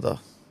से भी ज़्यादा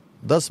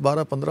 10,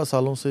 12, 15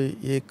 सालों से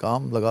ये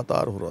काम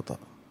लगातार हो रहा था।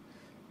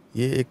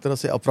 ये एक तरह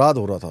से अपराध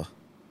हो रहा था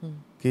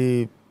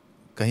कि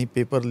कहीं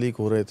पेपर लीक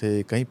हो रहे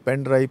थे, कहीं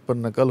पेन ड्राइव पर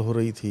नकल हो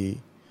रही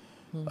थी,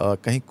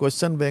 कहीं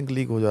क्वेश्चन बैंक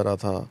लीक हो जा रहा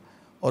था।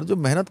 और जो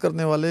मेहनत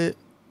करने वाले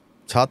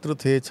छात्र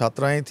थे,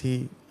 छात्राएं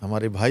थी,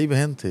 हमारे भाई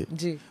बहन थे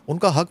जी,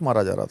 उनका हक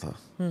मारा जा रहा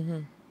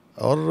था।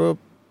 और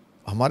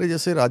हमारे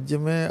जैसे राज्य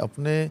में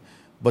अपने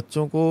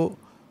बच्चों को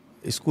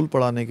स्कूल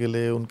पढ़ाने के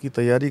लिए, उनकी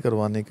तैयारी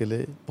करवाने के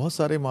लिए बहुत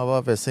सारे माँ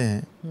बाप ऐसे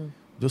हैं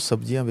जो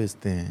सब्जियां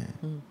बेचते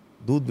हैं,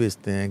 दूध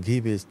बेचते हैं, घी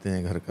बेचते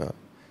हैं, घर का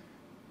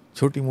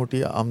छोटी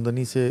मोटी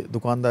आमदनी से,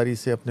 दुकानदारी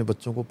से अपने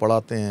बच्चों को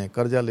पढ़ाते हैं,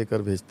 कर्जा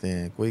लेकर भेजते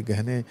हैं, कोई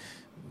गहने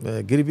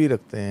गिरवी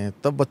रखते हैं,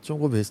 तब बच्चों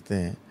को भेजते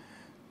हैं।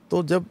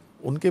 तो जब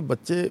उनके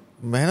बच्चे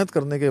मेहनत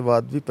करने के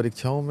बाद भी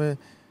परीक्षाओं में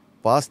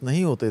पास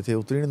नहीं होते थे,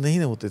 उत्तीर्ण नहीं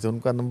होते थे,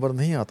 उनका नंबर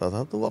नहीं आता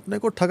था, तो वो अपने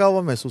को ठगा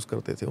हुआ महसूस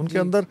करते थे। उनके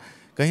अंदर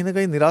कहीं ना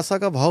कहीं निराशा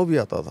का भाव भी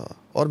आता था।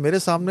 और मेरे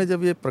सामने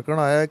जब ये प्रकरण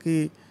आया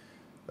कि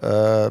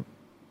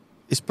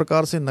इस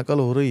प्रकार से नकल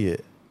हो रही है,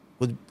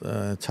 कुछ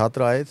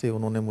छात्र आए थे,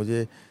 उन्होंने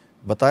मुझे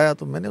बताया,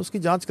 तो मैंने उसकी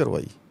जांच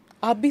करवाई।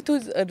 आप भी तो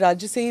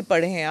राज्य से ही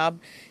पढ़े हैं,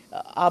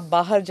 आप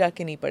बाहर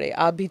जाके नहीं पढ़े,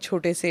 आप भी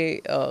छोटे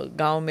से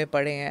गांव में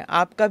पढ़े हैं,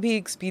 आपका भी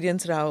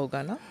एक्सपीरियंस रहा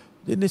होगा ना?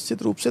 जी,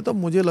 निश्चित रूप से। तब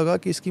मुझे लगा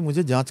कि इसकी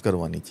मुझे जांच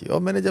करवानी चाहिए।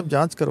 और मैंने जब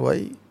जांच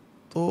करवाई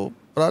तो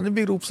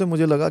प्रारंभिक रूप से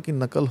मुझे लगा कि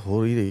नकल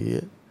हो ही रही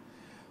है।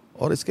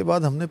 और इसके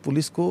बाद हमने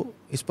पुलिस को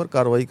इस पर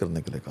कार्रवाई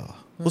करने के लिए कहा।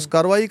 उस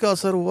कार्रवाई का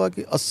असर हुआ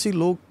कि 80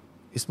 लोग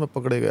इसमें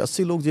पकड़े गए,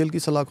 80 लोग जेल की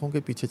सलाखों के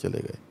पीछे चले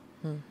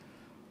गए।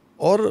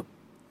 और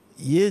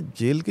ये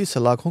जेल की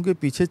सलाखों के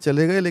पीछे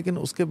चले गए, लेकिन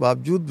उसके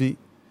बावजूद भी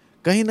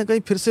कहीं ना कहीं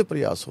फिर से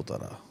प्रयास होता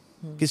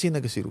रहा किसी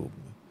न किसी रूप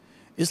में।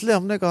 इसलिए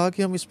हमने कहा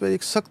कि हम इस पर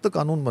एक सख्त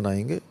कानून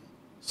बनाएंगे।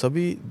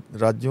 सभी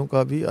राज्यों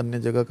का भी, अन्य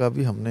जगह का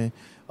भी हमने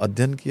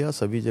अध्ययन किया,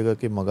 सभी जगह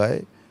के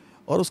मंगाए,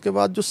 और उसके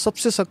बाद जो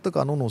सबसे सख्त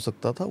कानून हो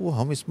सकता था वो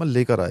हम इसमें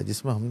लेकर आए,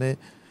 जिसमें हमने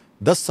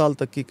 10 साल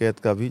तक की कैद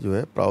का भी जो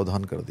है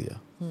प्रावधान कर दिया।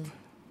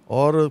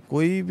 और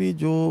कोई भी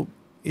जो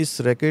इस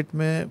रैकेट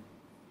में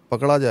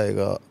पकड़ा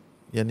जाएगा,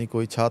 यानी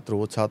कोई छात्र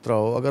हो, छात्रा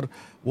हो, अगर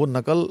वो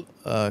नकल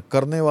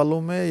करने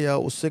वालों में या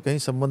उससे कहीं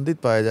संबंधित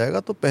पाया जाएगा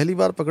तो पहली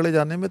बार पकड़े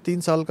जाने में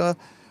 3 साल का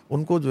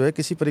उनको जो है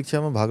किसी परीक्षा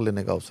में भाग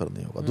लेने का अवसर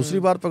नहीं होगा। दूसरी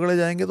बार पकड़े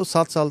जाएंगे तो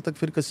 7 साल तक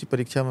फिर किसी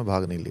परीक्षा में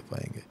भाग नहीं ले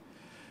पाएंगे।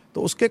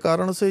 तो उसके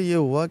कारण से ये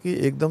हुआ कि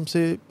एकदम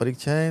से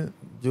परीक्षाएं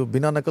जो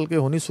बिना नकल के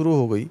होनी शुरू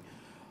हो गई।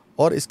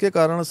 और इसके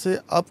कारण से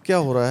अब क्या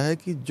हो रहा है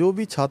कि जो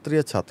भी छात्र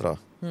या छात्रा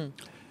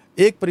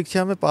एक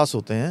परीक्षा में पास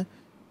होते हैं,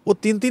 वो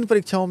 3-3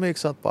 परीक्षाओं में एक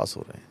साथ पास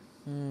हो रहे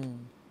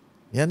हैं।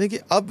 यानी कि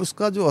अब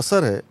उसका जो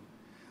असर है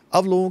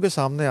अब लोगों के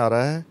सामने आ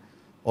रहा है।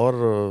 और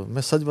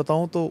मैं सच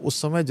बताऊं तो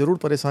उस समय ज़रूर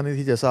परेशानी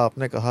थी, जैसा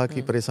आपने कहा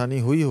कि परेशानी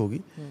हुई होगी।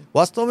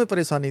 वास्तव में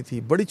परेशानी थी,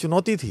 बड़ी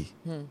चुनौती थी।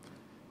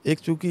 एक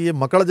चूंकि ये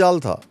मकड़ जाल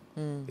था,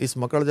 इस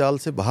मकड़ जाल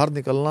से बाहर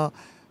निकलना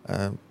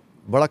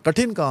बड़ा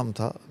कठिन काम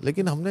था,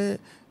 लेकिन हमने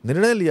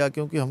निर्णय लिया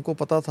क्योंकि हमको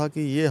पता था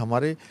कि ये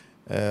हमारे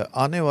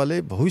आने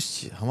वाले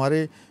भविष्य,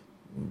 हमारे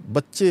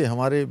बच्चे,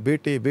 हमारे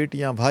बेटे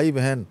बेटियां, भाई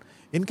बहन,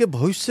 इनके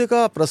भविष्य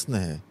का प्रश्न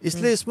है।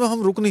 इसलिए इसमें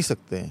हम रुक नहीं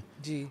सकते हैं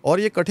जी। और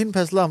ये कठिन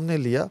फैसला हमने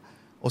लिया।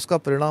 उसका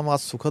परिणाम आज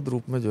सुखद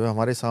रूप में जो है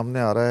हमारे सामने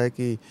आ रहा है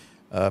कि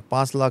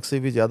 5 लाख से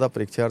भी ज़्यादा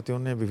परीक्षार्थियों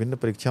ने विभिन्न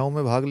परीक्षाओं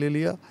में भाग ले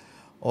लिया,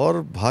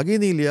 और भाग ही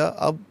नहीं लिया।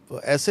 अब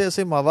ऐसे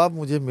ऐसे माँ बाप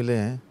मुझे मिले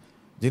हैं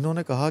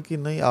जिन्होंने कहा कि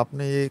नहीं,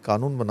 आपने ये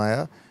कानून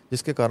बनाया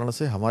जिसके कारण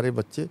से हमारे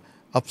बच्चे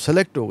अब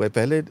सेलेक्ट हो गए।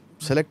 पहले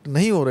सेलेक्ट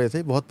नहीं हो रहे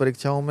थे, बहुत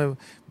परीक्षाओं में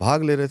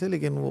भाग ले रहे थे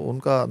लेकिन वो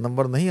उनका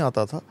नंबर नहीं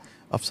आता था,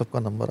 अब सबका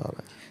नंबर आ रहा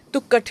है। तो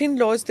कठिन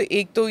लॉज तो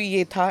एक तो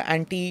ये था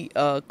एंटी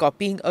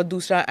कॉपिंग और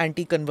दूसरा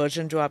एंटी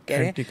कन्वर्जन जो आप कह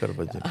रहे हैं। एंटी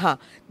कन्वर्जन, हाँ।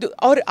 तो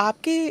और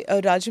आपके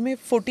राज्य में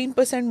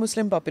 14%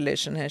 मुस्लिम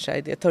पॉपुलेशन है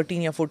शायद, या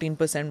 13 या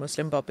 14%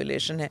 मुस्लिम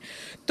पॉपुलेशन है।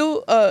 तो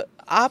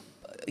आप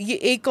ये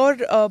एक और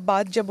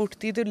बात जब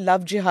उठती है तो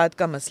लव जिहाद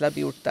का मसला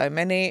भी उठता है।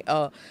 मैंने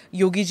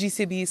योगी जी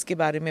से भी इसके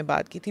बारे में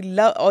बात की थी,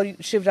 और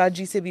शिवराज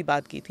जी से भी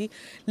बात की थी।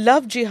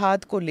 लव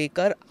जिहाद को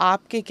लेकर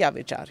आपके क्या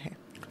विचार हैं?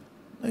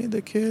 नहीं,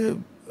 देखिए,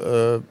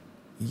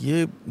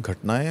 ये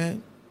घटनाएं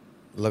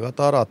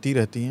लगातार आती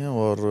रहती हैं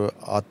और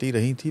आती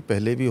रही थी,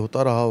 पहले भी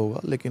होता रहा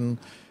होगा, लेकिन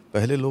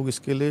पहले लोग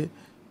इसके लिए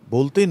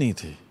बोलते नहीं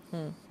थे।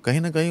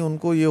 कहीं ना कहीं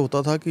उनको ये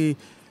होता था कि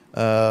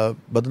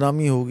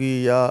बदनामी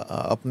होगी, या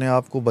अपने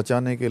आप को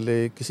बचाने के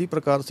लिए किसी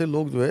प्रकार से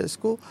लोग जो है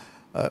इसको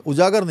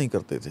उजागर नहीं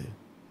करते थे।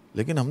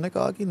 लेकिन हमने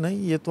कहा कि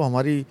नहीं, ये तो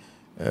हमारी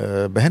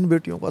बहन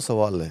बेटियों का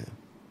सवाल है,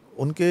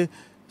 उनके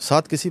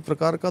साथ किसी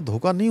प्रकार का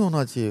धोखा नहीं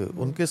होना चाहिए,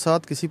 उनके साथ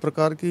किसी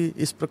प्रकार की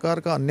इस प्रकार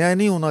का अन्याय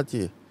नहीं होना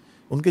चाहिए,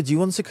 उनके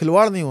जीवन से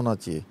खिलवाड़ नहीं होना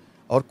चाहिए,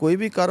 और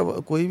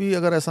कोई भी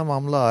अगर ऐसा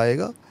मामला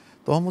आएगा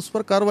तो हम उस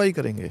पर कार्रवाई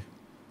करेंगे।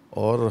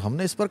 और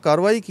हमने इस पर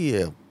कार्रवाई की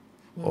है,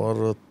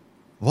 और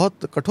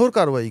बहुत कठोर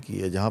कार्रवाई की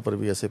है जहाँ पर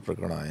भी ऐसे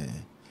प्रकरण आए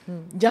हैं,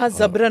 जहाँ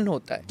जबरन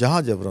होता है।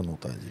 जहाँ जबरन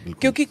होता है जी, बिल्कुल।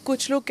 क्योंकि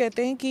कुछ लोग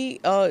कहते हैं कि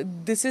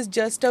दिस इज़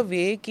जस्ट अ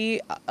वे कि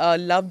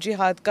लव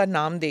जिहाद का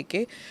नाम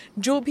देके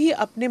जो भी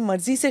अपने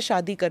मर्जी से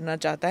शादी करना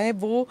चाहता है,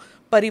 वो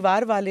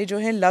परिवार वाले जो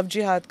हैं लव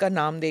जिहाद का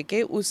नाम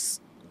देके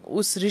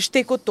उस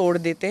रिश्ते को तोड़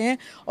देते हैं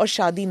और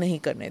शादी नहीं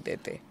करने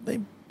देते। नहीं,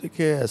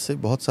 देखिए, ऐसे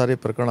बहुत सारे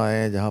प्रकरण आए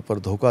हैं जहाँ पर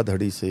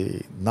धोखाधड़ी से,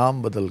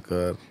 नाम बदल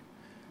कर,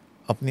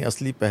 अपनी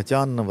असली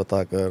पहचान न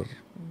बताकर,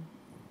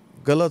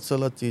 गलत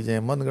सलत चीज़ें,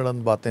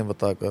 मनगढ़ंत बातें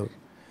बताकर,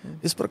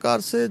 इस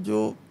प्रकार से जो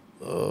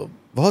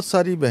बहुत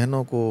सारी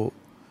बहनों को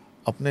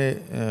अपने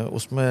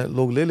उसमें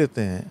लोग ले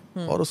लेते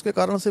हैं, और उसके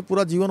कारण से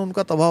पूरा जीवन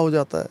उनका तबाह हो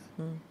जाता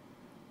है।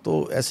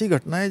 तो ऐसी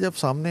घटनाएं जब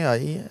सामने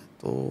आई हैं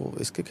तो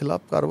इसके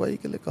खिलाफ कार्रवाई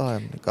के लिए कहा है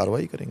हमने,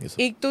 कार्रवाई करेंगे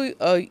सर। एक तो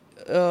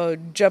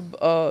जब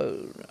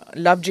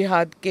लव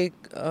जिहाद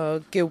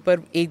के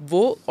ऊपर एक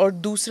वो, और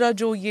दूसरा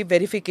जो ये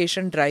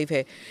वेरिफिकेशन ड्राइव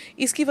है,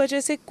 इसकी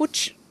वजह से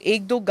कुछ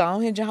 1-2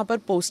 गांव हैं जहां पर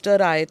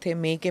पोस्टर आए थे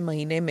मई के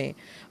महीने में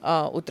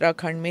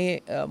उत्तराखंड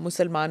में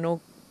मुसलमानों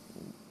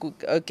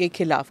के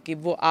खिलाफ कि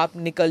वो आप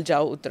निकल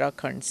जाओ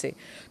उत्तराखंड से।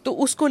 तो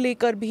उसको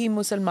लेकर भी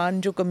मुसलमान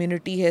जो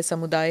कम्युनिटी है,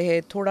 समुदाय है,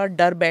 थोड़ा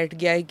डर बैठ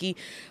गया है कि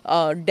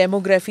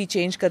डेमोग्राफी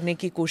चेंज करने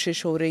की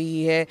कोशिश हो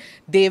रही है,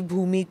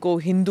 देवभूमि को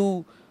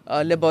हिंदू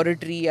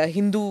लेबोरेटरी या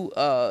हिंदू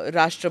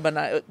राष्ट्र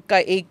बना का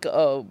एक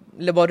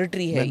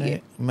लेबोरेटरी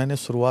है। मैंने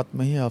शुरुआत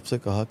में ही आपसे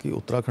कहा कि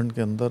उत्तराखंड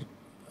के अंदर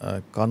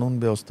कानून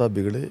व्यवस्था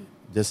बिगड़े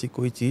जैसी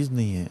कोई चीज़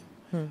नहीं है।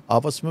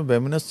 आपस में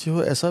वैमनस्य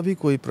हो ऐसा भी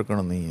कोई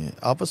प्रकरण नहीं है।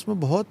 आपस में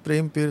बहुत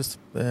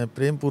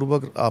प्रेम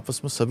पूर्वक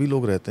आपस में सभी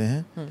लोग रहते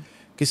हैं।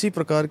 किसी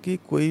प्रकार की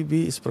कोई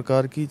भी इस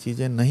प्रकार की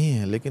चीज़ें नहीं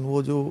हैं। लेकिन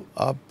वो जो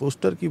आप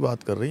पोस्टर की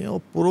बात कर रही हैं,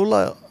 वो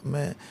पुरोला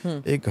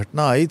में एक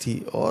घटना आई थी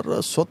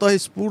और स्वतः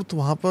स्फूर्त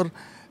वहाँ पर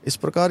इस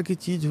प्रकार की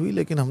चीज़ हुई,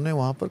 लेकिन हमने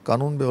वहाँ पर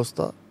कानून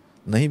व्यवस्था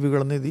नहीं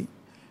बिगड़ने दी।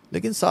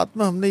 लेकिन साथ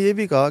में हमने ये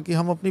भी कहा कि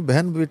हम अपनी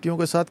बहन बेटियों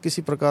के साथ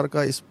किसी प्रकार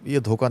का ये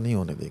धोखा नहीं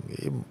होने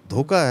देंगे। ये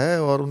धोखा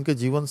है और उनके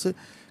जीवन से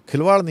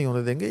खिलवाड़ नहीं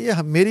होने देंगे।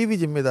 ये मेरी भी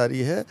जिम्मेदारी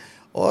है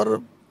और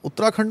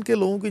उत्तराखंड के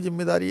लोगों की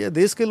जिम्मेदारी है,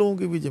 देश के लोगों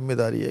की भी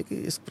जिम्मेदारी है कि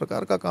इस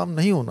प्रकार का काम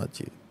नहीं होना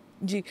चाहिए।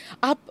 जी,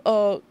 आप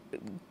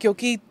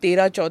क्योंकि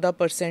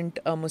 13-14%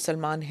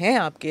 मुसलमान हैं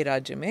आपके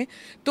राज्य में,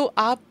 तो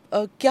आप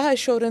क्या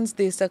एश्योरेंस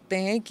दे सकते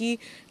हैं कि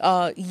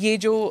ये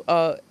जो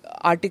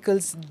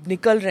आर्टिकल्स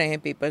निकल रहे हैं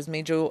पेपर्स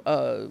में जो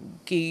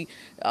कि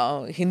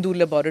हिंदू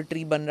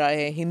लेबोरेटरी बन रहा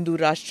है, हिंदू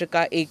राष्ट्र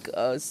का एक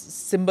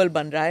सिंबल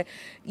बन रहा है,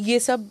 ये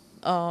सब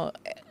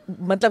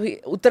मतलब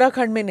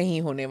उत्तराखंड में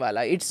नहीं होने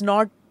वाला? It's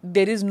not,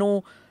 there is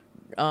know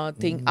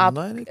thing. आप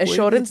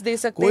एश्योरेंस दे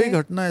सकते हैं? कोई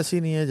घटना ऐसी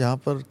नहीं है जहाँ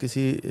पर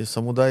किसी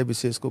समुदाय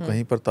विशेष को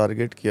कहीं पर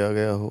टारगेट किया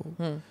गया हो,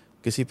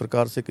 किसी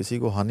प्रकार से किसी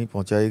को हानि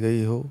पहुंचाई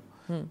गई हो।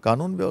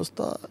 कानून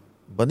व्यवस्था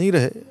बनी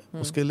रहे,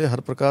 उसके लिए हर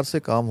प्रकार से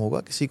काम होगा।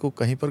 किसी को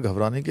कहीं पर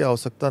घबराने की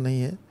आवश्यकता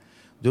नहीं है।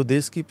 जो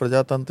देश की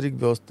प्रजातांत्रिक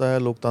व्यवस्था है,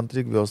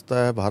 लोकतांत्रिक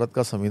व्यवस्था है, भारत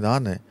का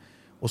संविधान है,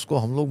 उसको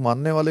हम लोग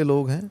मानने वाले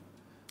लोग हैं।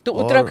 तो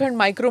उत्तराखंड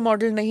माइक्रो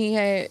मॉडल नहीं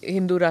है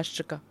हिंदू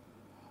राष्ट्र का?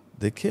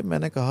 देखिए,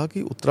 मैंने कहा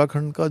कि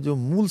उत्तराखंड का जो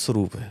मूल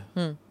स्वरूप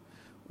है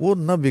वो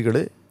न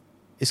बिगड़े,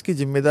 इसकी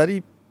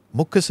जिम्मेदारी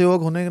मुख्य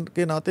सेवक होने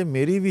के नाते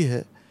मेरी भी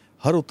है,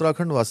 हर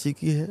उत्तराखंड वासी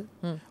की है,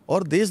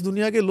 और देश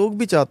दुनिया के लोग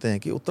भी चाहते हैं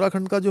कि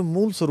उत्तराखंड का जो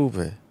मूल स्वरूप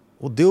है,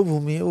 वो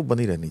देवभूमि है, वो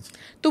बनी रहनी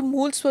चाहिए। तो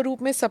मूल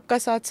स्वरूप में सबका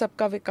साथ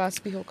सबका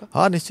विकास भी होगा?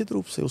 हाँ, निश्चित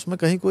रूप से। उसमें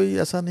कहीं कोई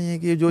ऐसा नहीं है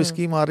कि जो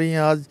स्कीम आ रही है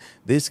आज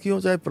देश की हो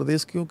चाहे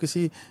प्रदेश की हो,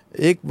 किसी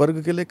एक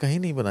वर्ग के लिए कहीं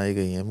नहीं बनाई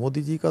गई हैं।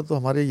 मोदी जी का तो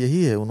हमारे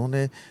यही है,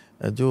 उन्होंने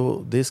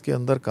जो देश के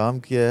अंदर काम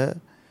किया है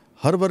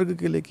हर वर्ग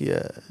के लिए किया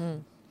है।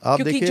 आप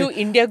क्योंकि देखिए जो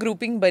इंडिया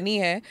ग्रुपिंग बनी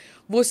है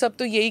वो सब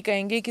तो यही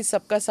कहेंगे कि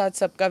सबका साथ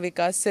सबका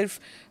विकास सिर्फ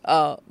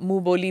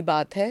मुंह बोली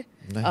बात है,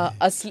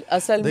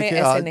 असल में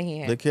ऐसे नहीं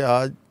है। देखिए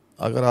आज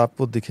अगर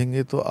आपको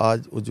दिखेंगे तो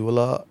आज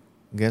उज्ज्वला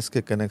गैस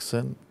के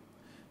कनेक्शन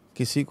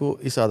किसी को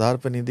इस आधार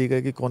पर नहीं दी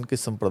गई कि कौन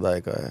किस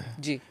संप्रदाय का है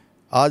जी।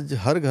 आज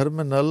हर घर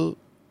में नल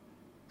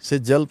से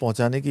जल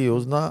पहुंचाने की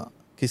योजना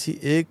किसी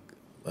एक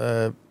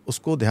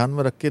उसको ध्यान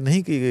में रख के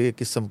नहीं की गई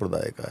किस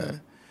संप्रदाय का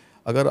है।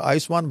 अगर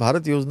आयुष्मान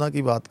भारत योजना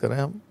की बात करें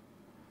हम,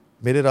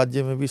 मेरे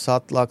राज्य में भी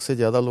 7 लाख से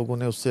ज़्यादा लोगों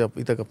ने उससे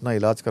अभी तक अपना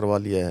इलाज करवा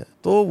लिया है,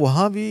 तो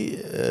वहाँ भी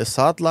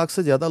 7 लाख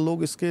से ज़्यादा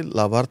लोग इसके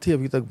लाभार्थी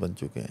अभी तक बन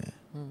चुके हैं।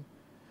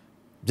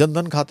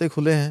 जनधन खाते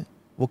खुले हैं,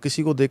 वो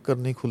किसी को देखकर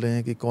नहीं खुले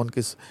हैं कि कौन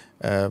किस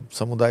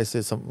समुदाय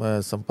से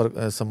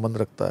संबंध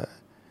रखता है।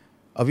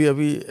 अभी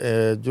अभी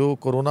जो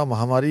कोरोना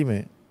महामारी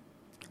में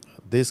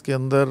देश के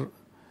अंदर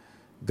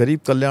गरीब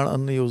कल्याण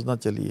अन्न योजना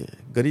चली है,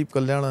 गरीब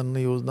कल्याण अन्न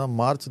योजना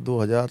मार्च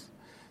 2000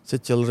 से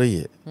चल रही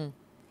है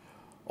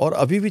और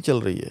अभी भी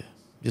चल रही है,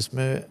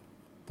 जिसमें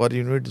पर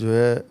यूनिट जो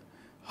है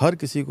हर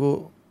किसी को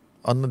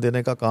अन्न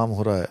देने का काम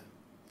हो रहा है।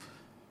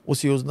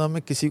 उस योजना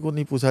में किसी को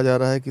नहीं पूछा जा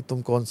रहा है कि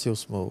तुम कौन से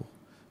उसमें हो।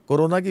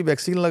 कोरोना की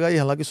वैक्सीन लगाई,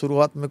 हालांकि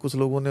शुरुआत में कुछ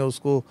लोगों ने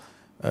उसको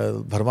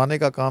भरमाने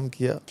का काम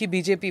किया कि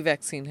बीजेपी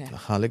वैक्सीन है,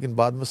 हाँ, लेकिन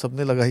बाद में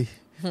सबने लगाई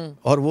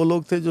और वो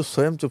लोग थे जो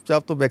स्वयं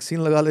चुपचाप तो वैक्सीन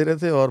लगा ले रहे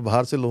थे और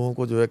बाहर से लोगों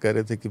को जो है कह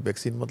रहे थे कि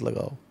वैक्सीन मत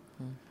लगाओ।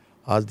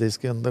 आज देश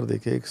के अंदर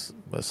देखिए एक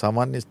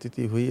सामान्य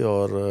स्थिति हुई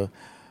और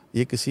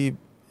ये किसी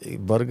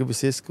वर्ग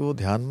विशेष को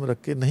ध्यान में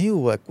रख के नहीं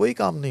हुआ है, कोई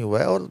काम नहीं हुआ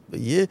है। और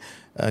ये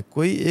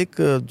कोई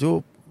एक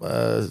जो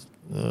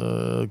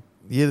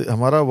ये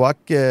हमारा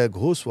वाक्य है,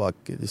 घोष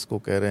वाक्य जिसको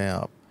कह रहे हैं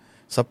आप,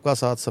 सबका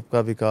साथ सबका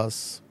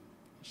विकास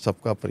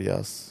सबका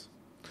प्रयास,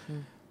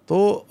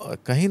 तो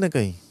कहीं ना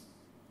कहीं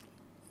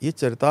ये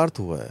चरितार्थ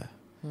हुआ है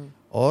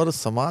और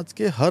समाज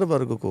के हर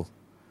वर्ग को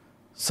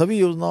सभी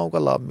योजनाओं का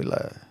लाभ मिला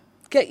है।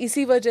 क्या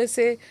इसी वजह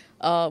से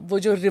वो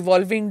जो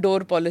रिवॉल्विंग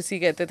डोर पॉलिसी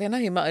कहते थे ना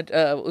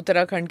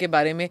उत्तराखंड के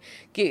बारे में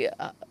कि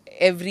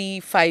एवरी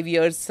 5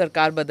 years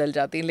सरकार बदल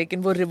जाती है,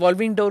 लेकिन वो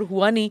रिवॉल्विंग डोर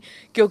हुआ नहीं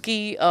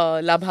क्योंकि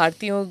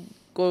लाभार्थियों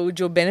को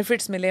जो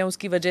बेनिफिट्स मिले हैं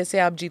उसकी वजह से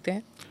आप जीते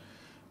हैं?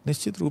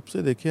 निश्चित रूप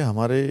से देखिए,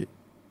 हमारे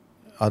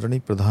आदरणीय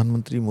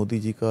प्रधानमंत्री मोदी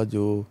जी का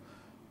जो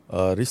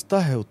रिश्ता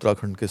है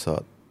उत्तराखंड के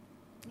साथ,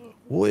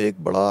 वो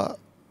एक बड़ा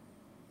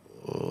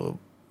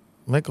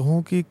मैं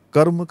कहूँ कि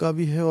कर्म का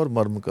भी है और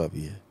मर्म का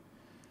भी है।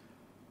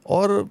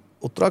 और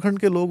उत्तराखंड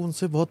के लोग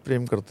उनसे बहुत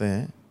प्रेम करते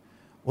हैं।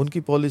 उनकी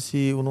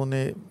पॉलिसी,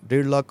 उन्होंने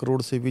 1.5 लाख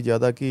करोड़ से भी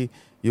ज़्यादा की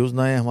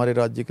योजनाएं हमारे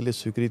राज्य के लिए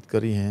स्वीकृत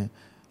करी हैं।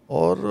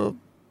 और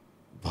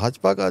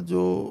भाजपा का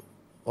जो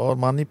और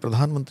माननीय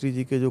प्रधानमंत्री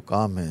जी के जो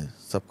काम हैं,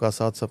 सबका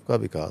साथ सबका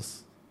विकास,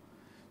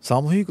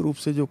 सामूहिक रूप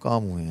से जो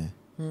काम हुए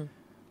हैं,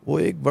 वो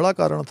एक बड़ा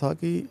कारण था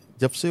कि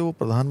जब से वो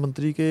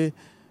प्रधानमंत्री के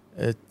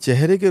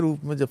चेहरे के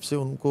रूप में जब से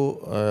उनको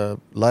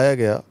लाया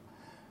गया,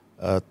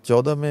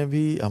 14 में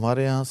भी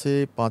हमारे यहाँ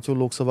से 5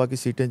 लोकसभा की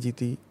सीटें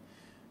जीती।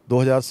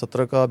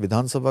 2017 का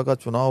विधानसभा का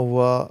चुनाव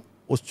हुआ,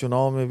 उस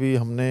चुनाव में भी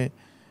हमने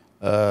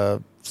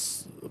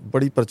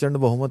बड़ी प्रचंड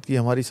बहुमत की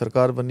हमारी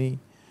सरकार बनी।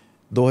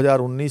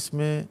 2019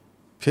 में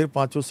फिर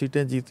 5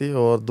 सीटें जीते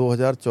और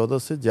 2014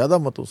 से ज़्यादा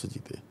मतों से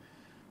जीते।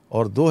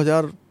 और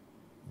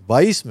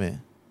 2022 में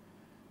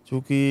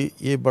चूँकि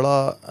ये बड़ा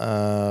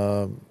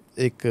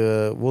एक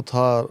वो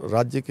था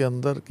राज्य के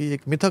अंदर की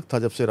एक मिथक था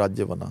जब से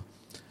राज्य बना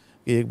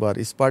कि एक बार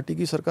इस पार्टी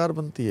की सरकार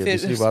बनती है,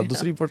 दूसरी बार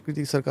दूसरी पार्टी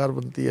की सरकार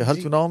बनती है, हर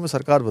चुनाव में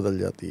सरकार बदल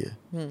जाती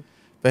है।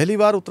 पहली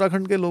बार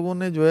उत्तराखंड के लोगों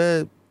ने जो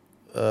है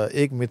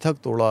एक मिथक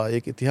तोड़ा,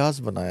 एक इतिहास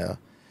बनाया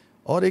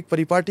और एक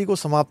परिपाटी को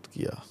समाप्त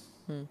किया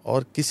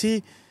और किसी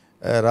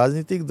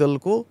राजनीतिक दल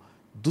को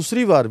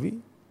दूसरी बार भी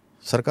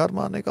सरकार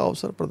में आने का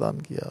अवसर प्रदान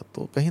किया।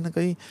 तो कहीं ना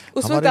कहीं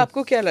उस वक्त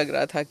आपको क्या लग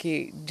रहा था कि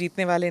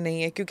जीतने वाले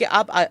नहीं है, क्योंकि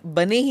आप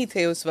बने ही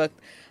थे उस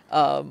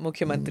वक्त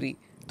मुख्यमंत्री,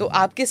 तो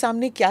आपके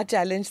सामने क्या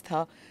चैलेंज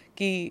था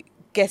कि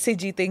कैसे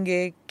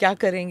जीतेंगे, क्या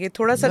करेंगे?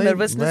 थोड़ा सा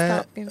नर्वसनेस था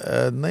आपके?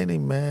 नहीं,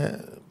 मैं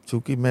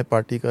चूँकि मैं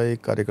पार्टी का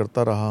एक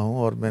कार्यकर्ता रहा हूँ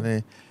और मैंने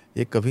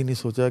ये कभी नहीं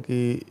सोचा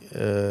कि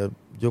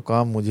जो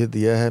काम मुझे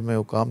दिया है मैं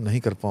वो काम नहीं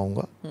कर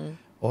पाऊँगा।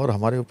 और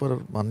हमारे ऊपर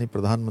माननीय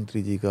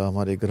प्रधानमंत्री जी का,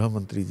 हमारे गृह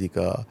मंत्री जी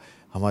का,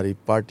 हमारी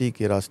पार्टी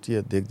के राष्ट्रीय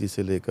अध्यक्ष जी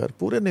से लेकर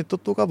पूरे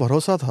नेतृत्व का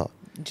भरोसा था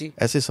जी।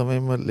 ऐसे समय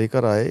में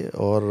लेकर आए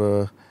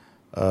और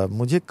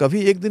मुझे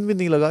कभी एक दिन भी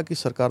नहीं लगा कि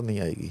सरकार नहीं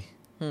आएगी।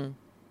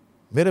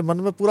 मेरे मन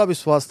में पूरा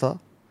विश्वास था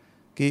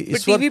कि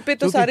इस टीवी पे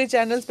तो सारे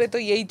चैनल्स पे तो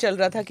यही चल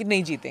रहा था कि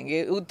नहीं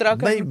जीतेंगे,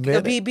 उत्तराखंड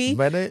कभी भी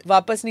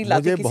वापस नहीं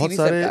लाते किसी भी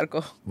सरकार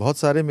को। बहुत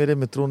सारे मेरे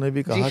मित्रों ने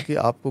भी कहा कि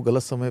आपको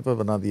गलत समय पर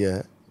बना दिया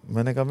है।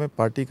 मैंने कहा मैं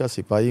पार्टी का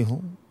सिपाही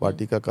हूँ,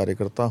 पार्टी का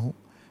कार्यकर्ता हूँ,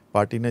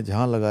 पार्टी ने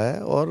जहाँ लगाया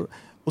है और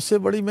उससे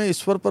बड़ी मैं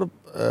ईश्वर पर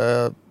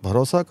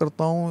भरोसा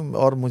करता हूँ।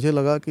 और मुझे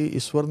लगा कि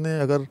ईश्वर ने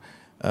अगर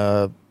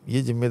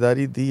ये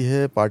जिम्मेदारी दी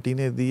है, पार्टी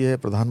ने दी है,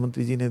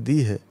 प्रधानमंत्री जी ने दी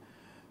है,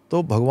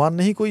 तो भगवान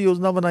ने ही कोई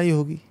योजना बनाई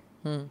होगी।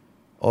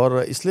 और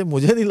इसलिए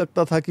मुझे नहीं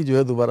लगता था कि जो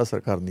है दोबारा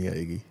सरकार नहीं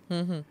आएगी।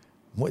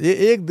 मुझे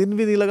एक दिन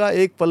भी नहीं लगा,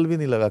 एक पल भी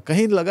नहीं लगा,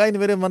 कहीं लगा ही नहीं,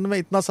 मेरे मन में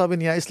इतना सा भी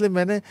नहीं आया। इसलिए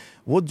मैंने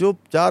वो जो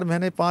 4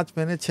 महीने, 5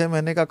 महीने, 6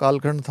 महीने का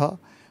कालखंड था,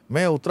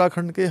 मैं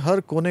उत्तराखंड के हर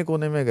कोने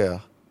कोने में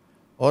गया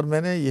और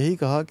मैंने यही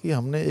कहा कि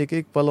हमने एक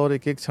एक पल और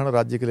एक एक क्षण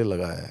राज्य के लिए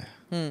लगाया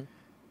है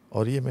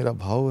और ये मेरा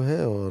भाव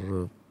है।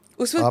 और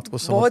उस वक्त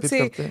बहुत से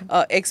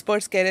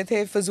एक्सपर्ट्स कह रहे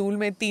थे फजूल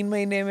में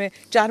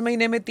 4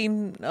 महीने में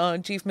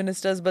 3 चीफ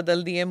मिनिस्टर्स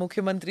बदल दिए,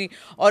 मुख्यमंत्री,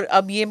 और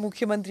अब ये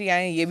मुख्यमंत्री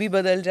आए ये भी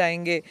बदल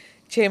जाएंगे,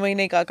 6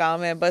 महीने का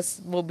काम है बस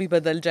वो भी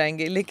बदल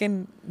जाएंगे।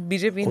 लेकिन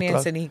बीजेपी ने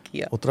ऐसे नहीं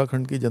किया।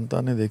 उत्तराखंड की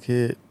जनता ने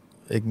देखिए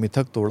एक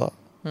मिथक तोड़ा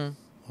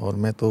और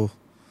मैं तो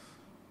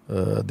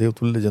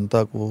देवतुल्य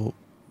जनता को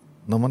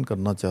नमन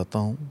करना चाहता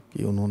हूँ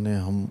कि उन्होंने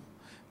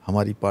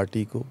हमारी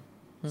पार्टी को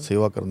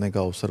सेवा करने का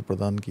अवसर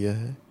प्रदान किया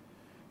है।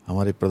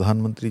 हमारे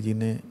प्रधानमंत्री जी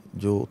ने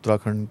जो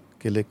उत्तराखंड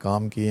के लिए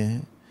काम किए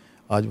हैं,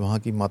 आज वहाँ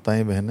की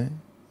माताएं बहनें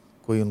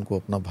कोई उनको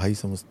अपना भाई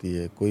समझती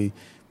है, कोई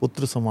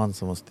पुत्र समान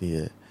समझती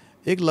है,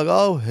 एक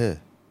लगाव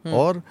है।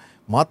 और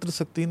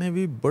मातृशक्ति ने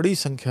भी बड़ी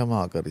संख्या में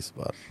आकर इस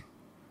बार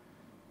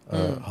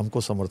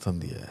हमको समर्थन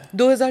दिया है।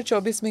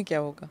 2024 में क्या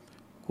होगा?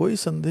 कोई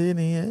संदेह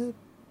नहीं है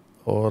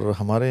और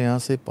हमारे यहाँ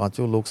से 5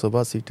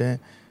 लोकसभा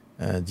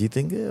सीटें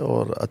जीतेंगे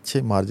और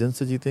अच्छे मार्जिन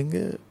से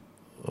जीतेंगे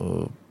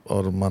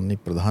और माननीय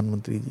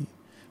प्रधानमंत्री जी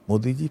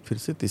मोदी जी फिर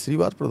से तीसरी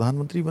बार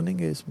प्रधानमंत्री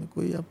बनेंगे। इसमें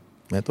कोई, अब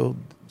मैं तो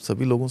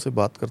सभी लोगों से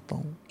बात करता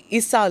हूँ।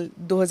 इस साल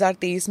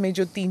 2023 में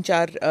जो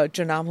 3-4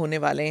 चुनाव होने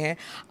वाले हैं,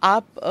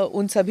 आप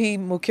उन सभी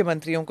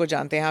मुख्यमंत्रियों को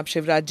जानते हैं, आप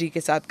शिवराज जी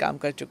के साथ काम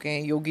कर चुके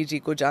हैं, योगी जी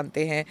को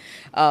जानते हैं,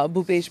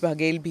 भूपेश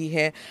बघेल भी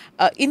है।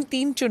 इन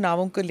 3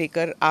 चुनावों को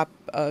लेकर आप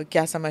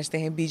क्या समझते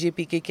हैं,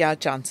 बीजेपी के क्या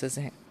चांसेस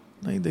हैं?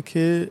 नहीं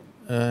देखिए,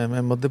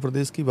 मैं मध्य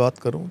प्रदेश की बात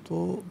करूं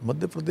तो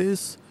मध्य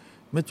प्रदेश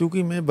में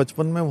चूँकि मैं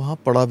बचपन में वहाँ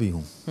पढ़ा भी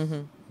हूँ,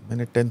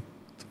 मैंने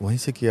 10th वहीं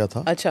से किया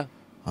था। अच्छा।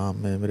 हाँ,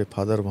 मेरे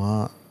फादर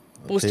वहाँ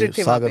थे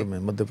सागर में,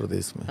 मध्य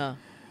प्रदेश में। हाँ।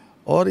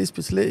 और इस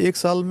पिछले 1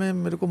 साल में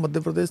मेरे को मध्य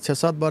प्रदेश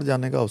 6-7 बार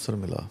जाने का अवसर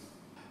मिला।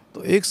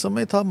 तो एक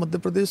समय था मध्य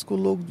प्रदेश को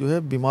लोग जो है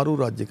बीमारू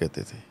राज्य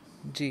कहते थे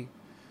जी,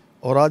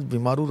 और आज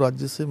बीमारू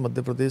राज्य से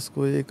मध्य प्रदेश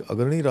को एक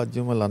अग्रणी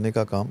राज्यों में लाने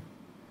का काम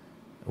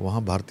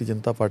वहाँ भारतीय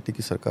जनता पार्टी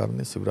की सरकार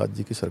ने, शिवराज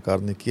जी की सरकार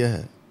ने किया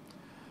है।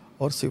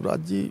 और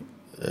शिवराज जी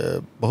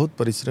बहुत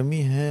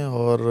परिश्रमी हैं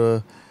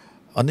और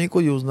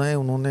अनेकों योजनाएं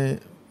उन्होंने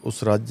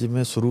उस राज्य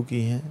में शुरू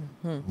की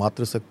हैं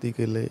मातृशक्ति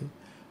के लिए,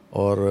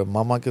 और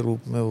मामा के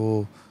रूप में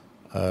वो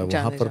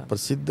वहाँ पर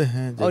प्रसिद्ध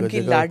हैं। जगह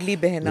जगह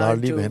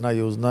लाडली बहना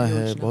योजना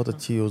है, बहुत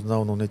अच्छी योजना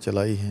उन्होंने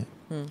चलाई है।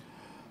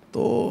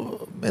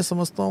 तो मैं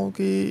समझता हूँ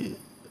कि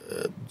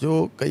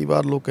जो कई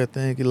बार लोग कहते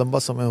हैं कि लंबा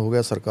समय हो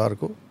गया सरकार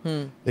को,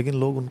 लेकिन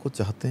लोग उनको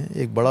चाहते हैं।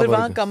 एक बड़ा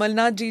वहाँ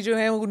कमलनाथ जी जो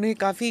है उन्हें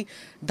काफी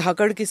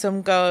धाकड़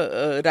किस्म का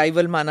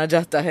राइवल माना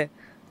जाता है।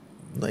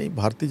 नहीं,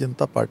 भारतीय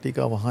जनता पार्टी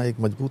का वहाँ एक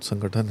मजबूत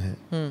संगठन है,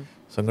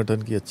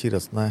 संगठन की अच्छी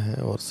रचना है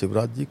और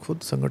शिवराज जी खुद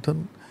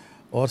संगठन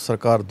और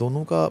सरकार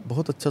दोनों का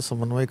बहुत अच्छा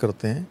समन्वय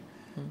करते हैं।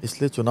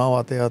 इसलिए चुनाव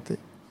आते आते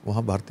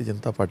वहाँ भारतीय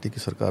जनता पार्टी की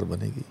सरकार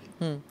बनेगी।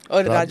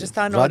 और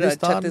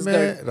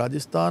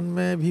राजस्थान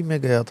में भी मैं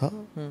गया था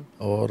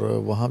और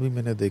वहाँ भी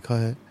मैंने देखा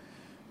है,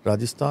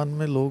 राजस्थान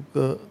में लोग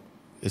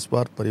इस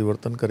बार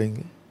परिवर्तन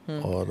करेंगे।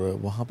 और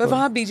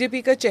वहाँ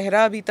बीजेपी का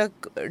चेहरा अभी तक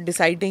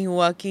डिसाइड नहीं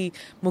हुआ कि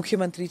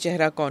मुख्यमंत्री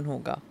चेहरा कौन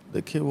होगा।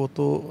 देखिए वो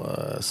तो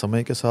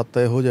समय के साथ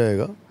तय हो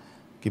जाएगा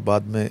कि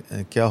बाद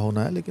में क्या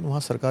होना है, लेकिन वहाँ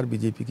सरकार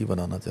बीजेपी की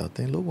बनाना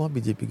चाहते हैं लोग, वहाँ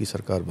बीजेपी की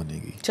सरकार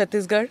बनेगी।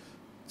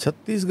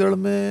 छत्तीसगढ़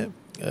में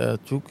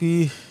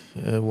चूँकि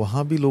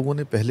वहाँ भी लोगों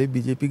ने पहले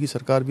बीजेपी की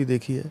सरकार भी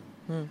देखी है,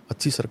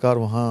 अच्छी सरकार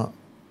वहाँ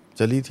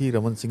चली थी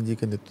रमन सिंह जी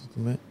के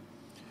नेतृत्व में।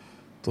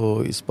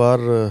 तो इस बार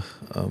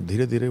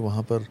धीरे धीरे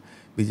वहाँ पर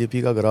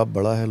बीजेपी का ग्राफ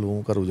बढ़ा है,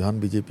 लोगों का रुझान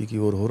बीजेपी की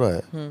ओर हो रहा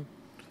है।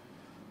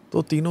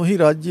 तो तीनों ही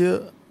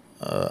राज्य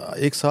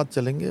एक साथ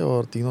चलेंगे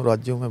और तीनों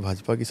राज्यों में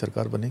भाजपा की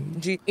सरकार बनेगी।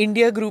 जी,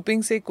 इंडिया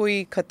ग्रुपिंग से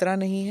कोई खतरा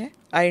नहीं है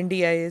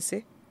INDIA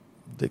से?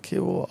 देखिए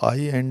वो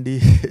IND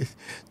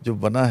जो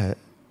बना है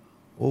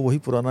वो वही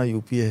पुराना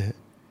UPA है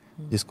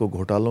जिसको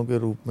घोटालों के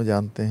रूप में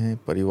जानते हैं,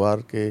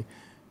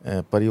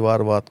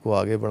 परिवारवाद को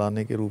आगे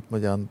बढ़ाने के रूप में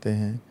जानते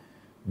हैं,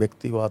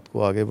 व्यक्तिवाद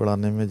को आगे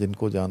बढ़ाने में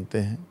जिनको जानते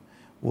हैं,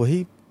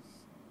 वही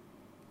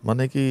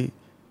माने कि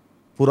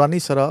पुरानी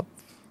शराब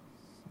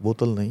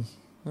बोतल नहीं,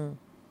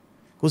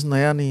 कुछ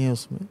नया नहीं है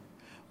उसमें।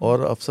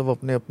 और अब सब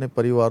अपने अपने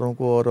परिवारों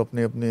को और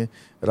अपने अपने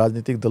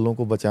राजनीतिक दलों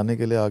को बचाने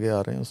के लिए आगे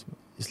आ रहे हैं उसमें,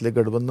 इसलिए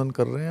गठबंधन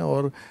कर रहे हैं।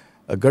 और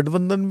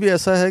गठबंधन भी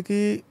ऐसा है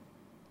कि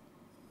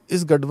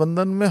इस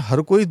गठबंधन में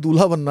हर कोई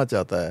दूल्हा बनना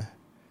चाहता है,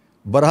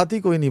 बाराती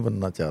कोई नहीं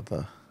बनना चाहता।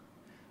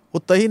 वो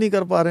तय ही नहीं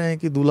कर पा रहे हैं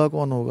कि दूल्हा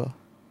कौन होगा।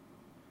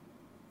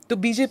 तो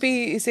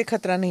बीजेपी इसे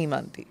खतरा नहीं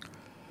मानती?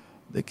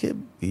 देखिए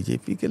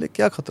बीजेपी के लिए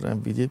क्या खतरा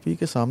है, बीजेपी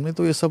के सामने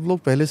तो ये सब लोग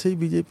पहले से ही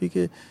बीजेपी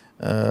के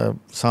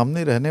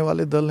सामने रहने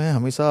वाले दल हैं,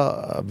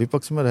 हमेशा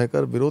विपक्ष में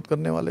रहकर विरोध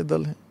करने वाले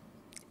दल हैं।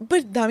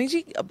 पर धामी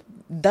जी, अब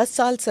 10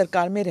 साल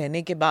सरकार में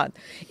रहने के बाद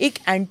एक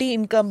एंटी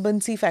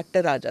इनकम्बेंसी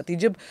फैक्टर आ जाती।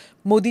 जब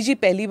मोदी जी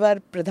पहली बार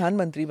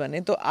प्रधानमंत्री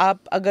बने तो आप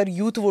अगर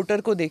यूथ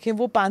वोटर को देखें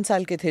वो 5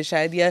 साल के थे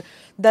शायद या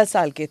 10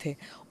 साल के थे,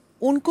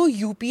 उनको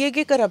यूपीए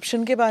के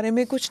करप्शन के बारे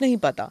में कुछ नहीं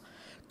पता।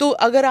 तो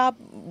अगर आप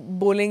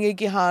बोलेंगे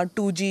कि हाँ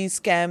 2G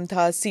स्कैम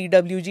था,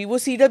 CWG, वो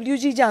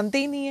CWG जानते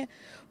ही नहीं है,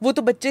 वो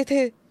तो बच्चे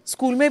थे,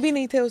 स्कूल में भी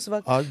नहीं थे उस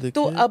वक्त।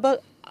 तो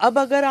अब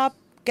अगर आप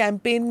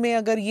कैंपेन में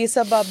अगर ये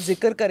सब आप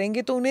जिक्र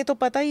करेंगे तो उन्हें तो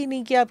पता ही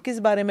नहीं कि आप किस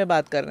बारे में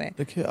बात कर रहे हैं।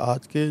 देखिए,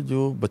 आज के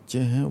जो बच्चे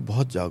हैं वो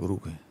बहुत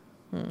जागरूक हैं।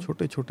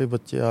 छोटे छोटे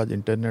बच्चे आज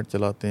इंटरनेट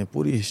चलाते हैं,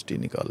 पूरी हिस्ट्री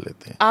निकाल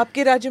लेते हैं।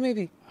 आपके राज्य में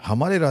भी?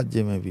 हमारे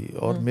राज्य में भी।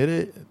 और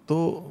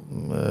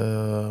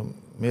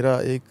मेरा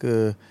एक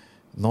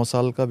 9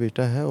 साल का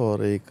बेटा है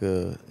और एक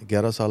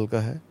 11 साल का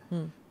है।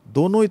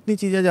 दोनों इतनी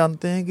चीजें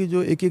जानते हैं कि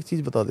जो एक एक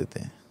चीज बता देते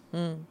हैं,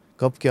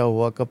 कब क्या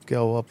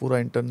हुआ पूरा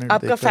इंटरनेट।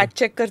 आपका फैक्ट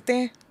चेक करते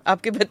हैं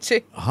आपके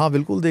बच्चे? हाँ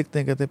बिल्कुल देखते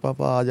हैं, कहते हैं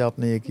पापा आज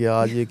आपने ये किया,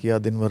 आज ये किया,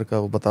 दिन भर का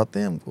वो बताते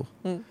हैं हमको।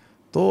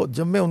 तो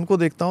जब मैं उनको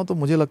देखता हूँ तो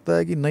मुझे लगता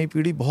है कि नई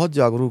पीढ़ी बहुत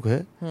जागरूक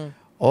है।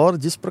 और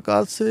जिस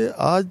प्रकार से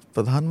आज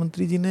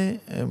प्रधानमंत्री जी ने,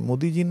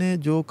 मोदी जी ने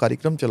जो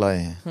कार्यक्रम चलाए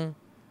हैं,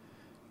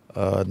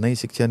 नई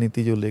शिक्षा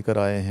नीति जो लेकर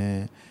आए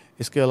हैं,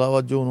 इसके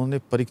अलावा जो उन्होंने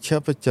परीक्षा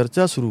पर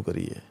चर्चा शुरू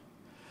करी है,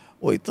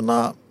 वो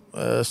इतना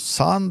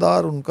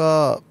शानदार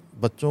उनका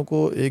बच्चों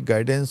को एक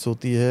गाइडेंस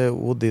होती है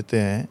वो देते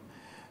हैं।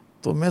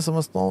 तो मैं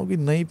समझता हूँ कि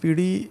नई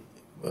पीढ़ी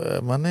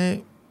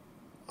माने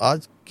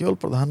आज केवल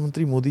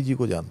प्रधानमंत्री मोदी जी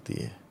को जानती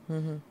है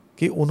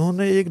कि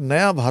उन्होंने एक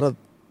नया भारत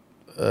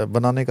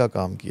बनाने का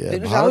काम किया है।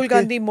 राहुल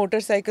गांधी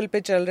मोटरसाइकिल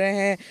पे चल रहे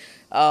हैं,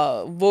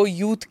 वो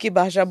यूथ की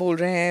भाषा बोल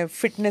रहे हैं,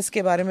 फिटनेस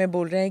के बारे में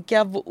बोल रहे हैं।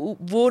 क्या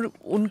वो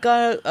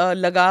उनका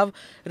लगाव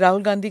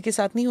राहुल गांधी के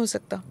साथ नहीं हो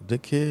सकता?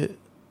 देखिए,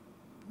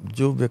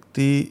 जो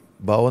व्यक्ति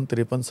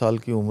 52-53 साल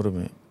की उम्र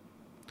में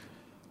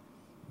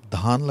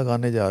धान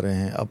लगाने जा रहे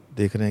हैं, अब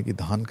देख रहे हैं कि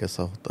धान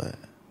कैसा होता है,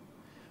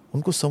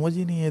 उनको समझ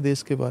ही नहीं है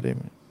देश के बारे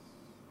में,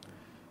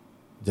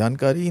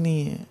 जानकारी ही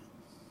नहीं है।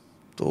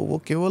 तो वो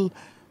केवल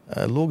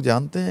लोग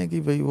जानते हैं कि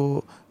भाई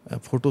वो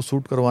फोटो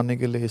शूट करवाने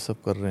के लिए ये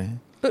सब कर रहे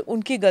हैं। पर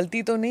उनकी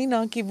गलती तो नहीं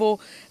ना कि वो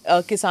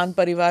किसान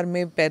परिवार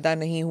में पैदा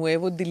नहीं हुए,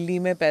 वो दिल्ली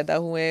में पैदा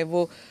हुए,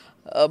 वो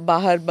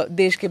बाहर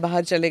देश के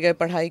बाहर चले गए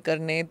पढ़ाई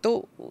करने।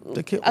 तो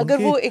देखिए,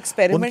 अगर वो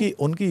एक्सपेरिमेंट,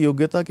 उनकी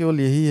योग्यता केवल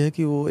यही है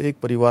कि वो एक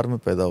परिवार में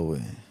पैदा हुए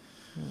हैं।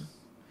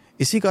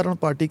 इसी कारण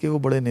पार्टी के वो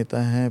बड़े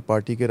नेता हैं,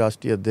 पार्टी के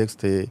राष्ट्रीय अध्यक्ष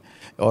थे,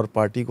 और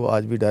पार्टी को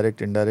आज भी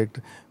डायरेक्ट इनडायरेक्ट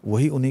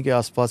वही उन्हीं के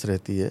आसपास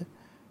रहती है।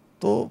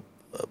 तो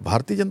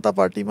भारतीय जनता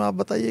पार्टी में आप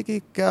बताइए कि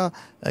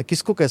क्या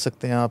किसको कह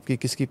सकते हैं आपकी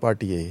किसकी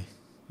पार्टी है ये?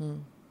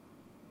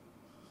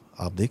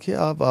 आप देखिए,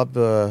 आप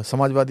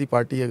समाजवादी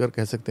पार्टी अगर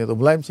कह सकते हैं तो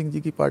मुलायम सिंह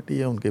जी की पार्टी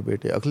है, उनके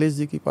बेटे अखिलेश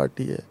जी की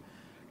पार्टी है।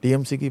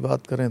 टीएमसी की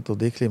बात करें तो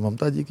देख ले,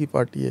 ममता जी की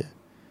पार्टी है,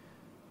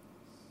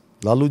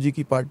 लालू जी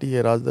की पार्टी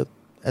है, राजद।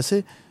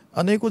 ऐसे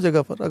अनेकों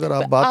जगह पर अगर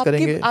आप बात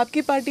करेंगे।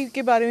 आपकी पार्टी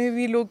के बारे में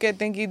भी लोग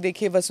कहते हैं कि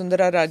देखिए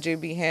वसुंधरा राजे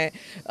भी हैं,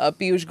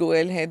 पीयूष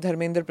गोयल हैं,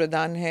 धर्मेंद्र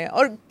प्रधान हैं,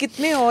 और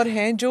कितने और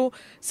हैं जो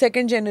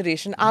सेकंड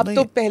जनरेशन। आप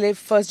तो पहले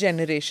फर्स्ट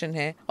जनरेशन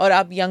हैं और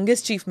आप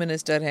यंगेस्ट चीफ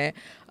मिनिस्टर हैं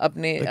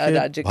अपने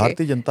राज्य के।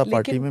 भारतीय जनता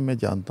पार्टी में मैं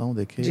जानता हूँ,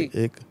 देखिए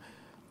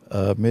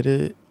एक मेरे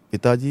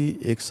पिताजी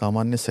एक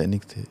सामान्य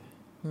सैनिक थे।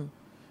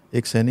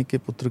 एक सैनिक के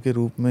पुत्र के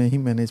रूप में ही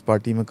मैंने इस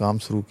पार्टी में काम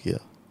शुरू किया,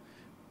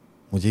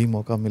 मुझे ही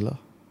मौका मिला।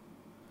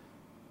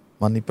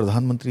 माननीय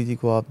प्रधानमंत्री जी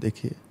को आप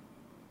देखिए,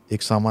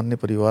 एक सामान्य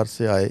परिवार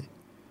से आए,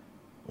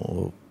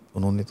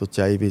 उन्होंने तो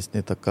चाय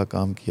बेचने तक का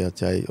काम किया,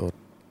 चाय, और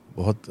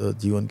बहुत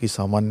जीवन की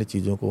सामान्य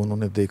चीज़ों को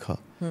उन्होंने देखा,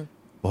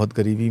 बहुत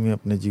गरीबी में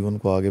अपने जीवन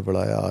को आगे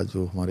बढ़ाया। आज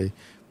जो हमारे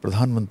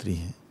प्रधानमंत्री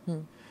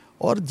हैं,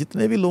 और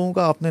जितने भी लोगों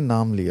का आपने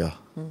नाम लिया,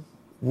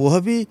 वह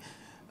भी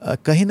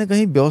कहीं ना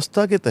कहीं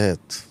व्यवस्था के तहत,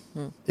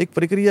 एक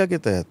प्रक्रिया के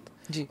तहत,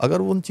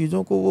 अगर उन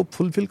चीज़ों को वो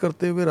फुलफिल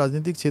करते हुए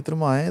राजनीतिक क्षेत्र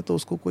में आए हैं तो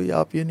उसको कोई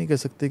आप ये नहीं कह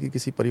सकते कि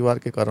किसी परिवार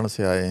के कारण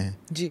से आए हैं।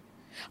 जी,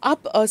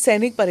 आप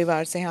सैनिक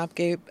परिवार से हैं,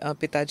 आपके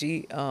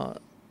पिताजी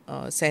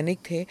सैनिक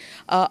थे।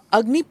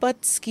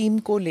 अग्निपथ स्कीम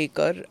को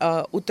लेकर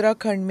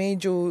उत्तराखंड में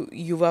जो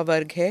युवा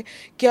वर्ग है,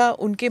 क्या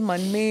उनके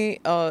मन में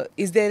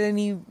इज देयर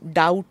एनी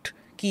डाउट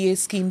कि ये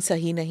स्कीम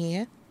सही नहीं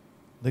है?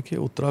 देखिए,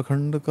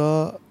 उत्तराखंड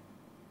का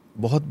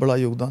बहुत बड़ा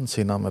योगदान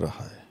सेना में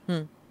रहा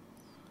है,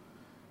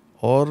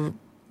 और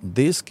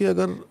देश के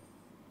अगर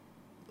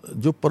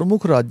जो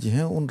प्रमुख राज्य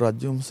हैं उन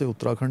राज्यों में से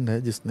उत्तराखंड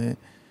है जिसने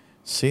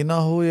सेना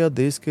हो या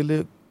देश के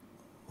लिए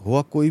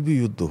हुआ कोई भी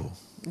युद्ध हो,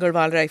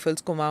 गढ़वाल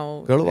राइफल्स,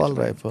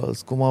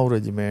 कुमाऊं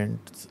रेजिमेंट,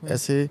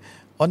 ऐसे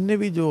अन्य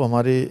भी जो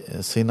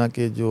हमारे सेना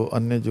के जो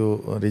अन्य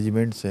जो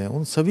रेजिमेंट्स हैं,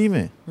 उन सभी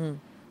में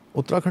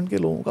उत्तराखंड के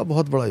लोगों का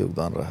बहुत बड़ा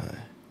योगदान रहा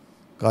है।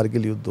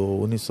 कारगिल युद्ध हो,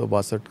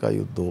 1962 का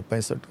युद्ध हो,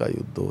 65 का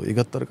युद्ध हो,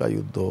 71 का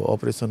युद्ध हो,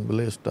 ऑपरेशन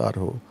ब्लैक स्टार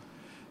हो,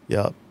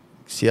 या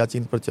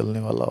सियाचिन पर चलने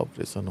वाला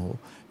ऑपरेशन हो,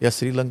 या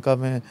श्रीलंका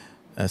में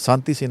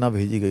शांति सेना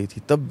भेजी गई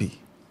थी तब भी,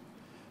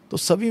 तो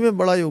सभी में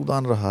बड़ा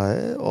योगदान रहा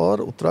है।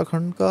 और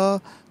उत्तराखंड का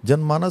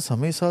जनमानस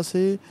हमेशा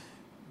से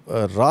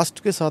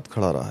राष्ट्र के साथ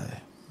खड़ा रहा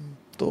है।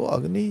 तो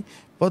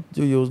अग्निपथ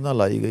जो योजना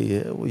लाई गई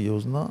है, वो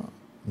योजना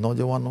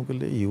नौजवानों के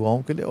लिए,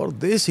 युवाओं के लिए और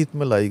देश हित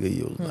में लाई गई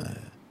योजना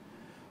है।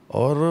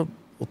 और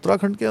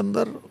उत्तराखंड के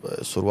अंदर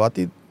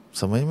शुरुआती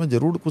समय में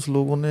ज़रूर कुछ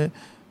लोगों ने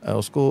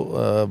उसको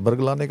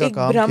बरगलाने का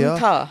काम भ्रम किया।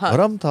 था, हाँ।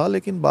 भ्रम था,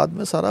 लेकिन बाद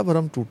में सारा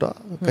भ्रम टूटा।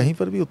 कहीं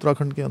पर भी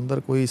उत्तराखंड के अंदर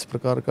कोई इस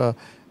प्रकार का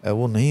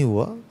वो नहीं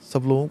हुआ।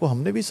 सब लोगों को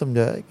हमने भी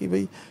समझाया कि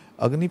भाई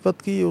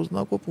अग्निपथ की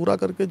योजना को पूरा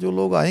करके जो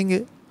लोग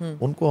आएंगे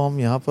उनको हम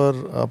यहाँ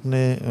पर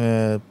अपने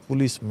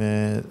पुलिस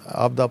में,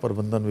 आपदा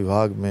प्रबंधन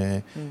विभाग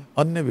में,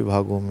 अन्य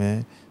विभागों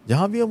में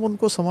जहाँ भी हम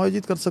उनको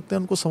समायोजित कर सकते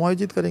हैं उनको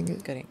समायोजित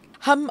करेंगे।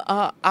 हम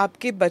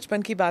आपके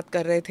बचपन की बात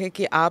कर रहे थे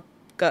कि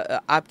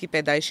आपकी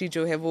पैदाइशी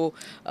जो है वो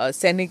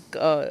सैनिक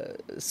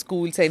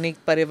स्कूल, सैनिक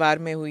परिवार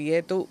में हुई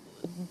है, तो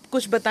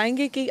कुछ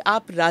बताएंगे कि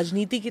आप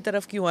राजनीति की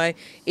तरफ क्यों आए?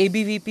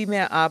 एबीवीपी में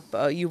आप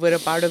you were a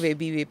part of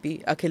ABVP,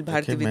 Akhil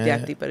Bharatiya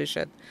Vidyarthi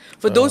Parishad.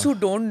 For those who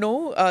don't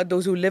know,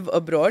 those who live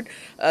abroad,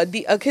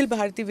 the Akhil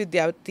Bharatiya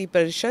Vidyarthi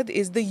Parishad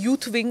is the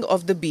youth wing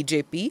of the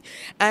BJP,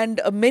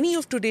 and many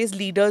of today's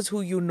leaders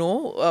who you know,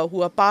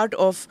 who are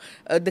part of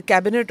the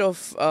cabinet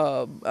of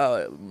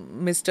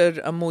Mr.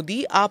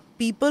 Modi, are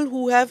people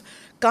who have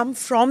come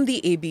from the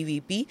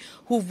ABVP,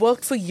 who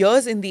worked for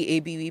years in the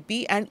ABVP,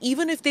 and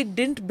even if they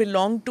didn't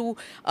belong to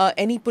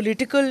any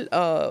political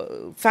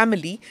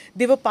family,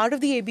 they were part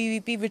of the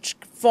ABVP, which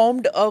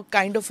formed a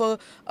kind of a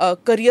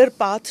career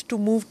path to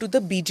move to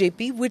the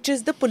BJP, which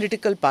is the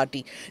political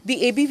party. The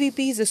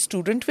ABVP is a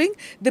student wing,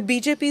 the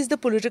BJP is the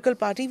political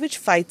party which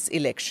fights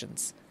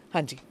elections.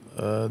 हाँ जी।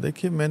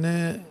 देखिए, मैंने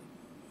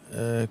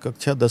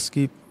कक्षा 10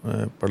 की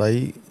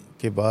पढ़ाई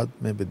के बाद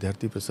मैं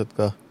विद्यार्थी परिषद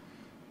का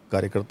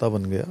कार्यकर्ता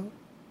बन गया,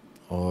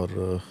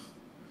 और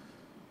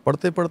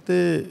पढ़ते पढ़ते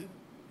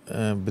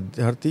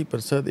विद्यार्थी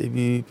परिषद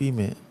एबीवीपी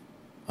में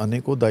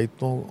अनेकों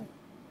दायित्वों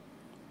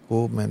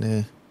को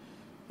मैंने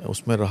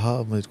उसमें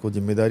रहा, मुझको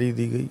जिम्मेदारी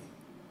दी गई।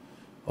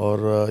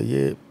 और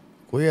ये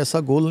कोई ऐसा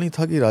गोल नहीं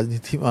था कि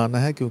राजनीति में आना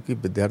है, क्योंकि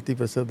विद्यार्थी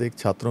परिषद एक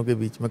छात्रों के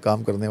बीच में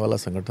काम करने वाला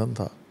संगठन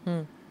था।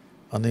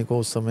 अनेकों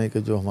उस समय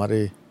के जो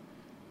हमारे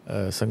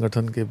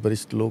संगठन के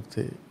वरिष्ठ लोग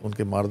थे,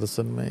 उनके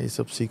मार्गदर्शन में ये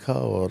सब सीखा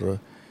और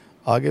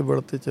आगे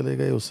बढ़ते चले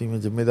गए। उसी में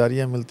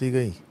जिम्मेदारियां मिलती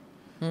गई।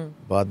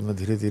 बाद में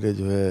धीरे धीरे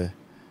जो है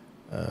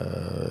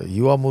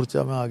युवा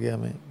मोर्चा में आ गया।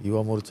 मैं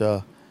युवा मोर्चा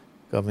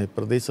का मैं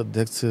प्रदेश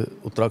अध्यक्ष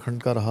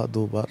उत्तराखंड का रहा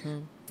 2 बार।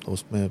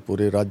 उसमें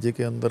पूरे राज्य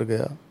के अंदर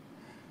गया।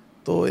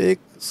 तो एक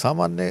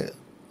सामान्य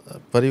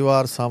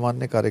परिवार,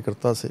 सामान्य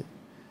कार्यकर्ता से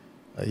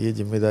ये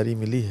जिम्मेदारी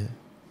मिली है।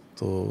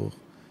 तो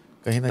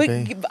कहीं ना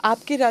कहीं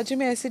आपके राज्य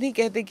में ऐसे नहीं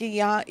कहते कि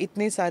यहाँ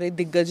इतने सारे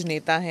दिग्गज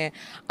नेता हैं,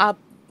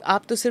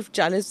 आप तो सिर्फ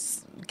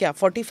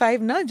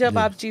 45 ना, जब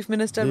आप चीफ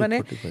मिनिस्टर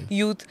बने,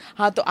 यूथ।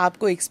 हाँ, तो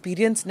आपको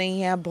एक्सपीरियंस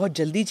नहीं है, आप बहुत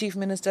जल्दी चीफ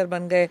मिनिस्टर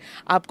बन गए,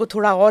 आपको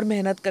थोड़ा और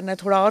मेहनत करना है,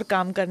 थोड़ा और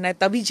काम करना है,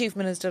 तभी चीफ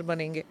मिनिस्टर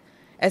बनेंगे,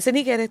 ऐसे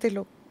नहीं कह रहे थे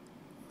लोग?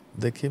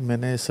 देखिए,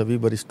 मैंने सभी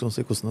वरिष्ठों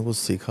से कुछ ना कुछ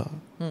सीखा,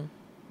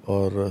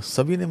 और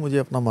सभी ने मुझे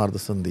अपना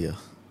मार्गदर्शन दिया।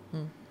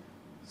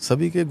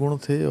 सभी के गुण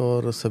थे,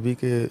 और सभी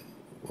के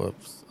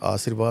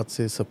आशीर्वाद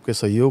से, सबके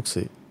सहयोग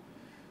से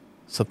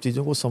सब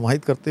चीज़ों को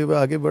समाहित करते हुए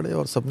आगे बढ़े,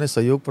 और सबने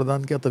सहयोग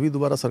प्रदान किया, तभी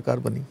दोबारा सरकार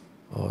बनी।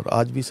 और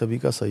आज भी सभी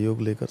का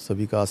सहयोग लेकर,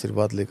 सभी का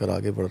आशीर्वाद लेकर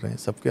आगे बढ़ रहे हैं।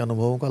 सबके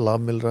अनुभवों का लाभ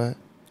मिल रहा है।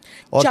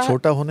 और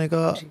छोटा होने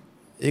का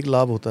एक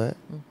लाभ होता है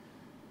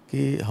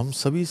कि हम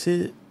सभी से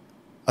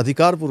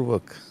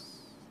अधिकारपूर्वक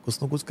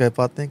कुछ न कुछ कह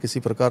पाते हैं। किसी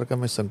प्रकार का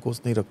मैं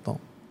संकोच नहीं रखता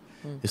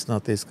हूँ। इस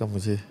नाते इसका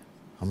मुझे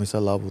हमेशा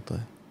लाभ होता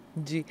है।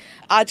 जी,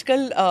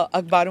 आजकल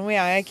अखबारों में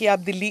आया कि आप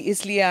दिल्ली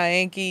इसलिए आए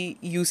हैं कि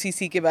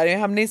यूसीसी के बारे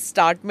में हमने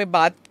स्टार्ट में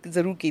बात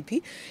ज़रूर की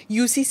थी।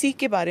 यूसीसी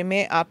के बारे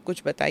में आप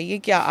कुछ बताइए,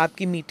 क्या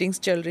आपकी मीटिंग्स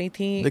चल रही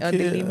थी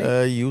दिल्ली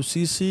में?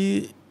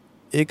 यूसीसी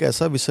एक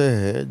ऐसा विषय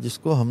है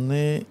जिसको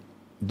हमने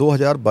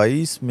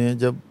 2022 में,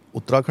 जब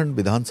उत्तराखंड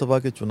विधानसभा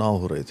के चुनाव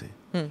हो रहे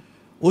थे,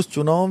 उस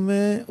चुनाव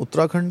में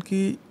उत्तराखंड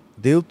की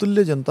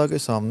देवतुल्य जनता के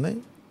सामने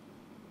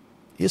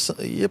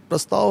ये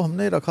प्रस्ताव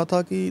हमने रखा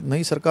था कि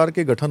नई सरकार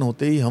के गठन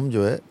होते ही हम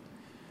जो है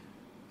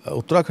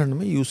उत्तराखंड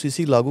में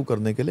यूसीसी लागू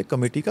करने के लिए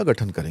कमेटी का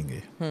गठन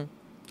करेंगे।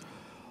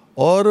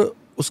 और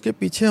उसके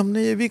पीछे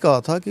हमने ये भी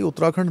कहा था कि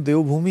उत्तराखंड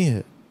देवभूमि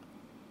है,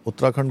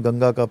 उत्तराखंड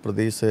गंगा का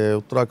प्रदेश है,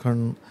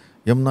 उत्तराखंड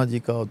यमुना जी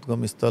का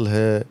उद्गम स्थल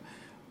है,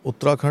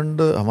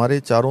 उत्तराखंड हमारे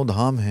चारों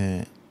धाम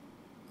हैं,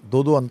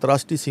 2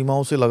 अंतर्राष्ट्रीय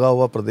सीमाओं से लगा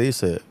हुआ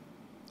प्रदेश है,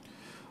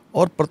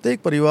 और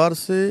प्रत्येक परिवार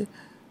से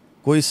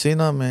कोई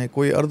सेना में,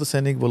 कोई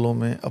अर्धसैनिक बलों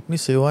में अपनी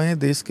सेवाएं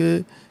देश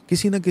के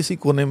किसी न किसी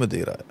कोने में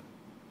दे रहा है।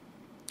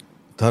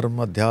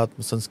 धर्म,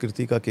 अध्यात्म,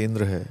 संस्कृति का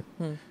केंद्र है,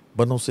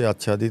 वनों से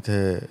आच्छादित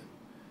है,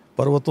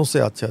 पर्वतों से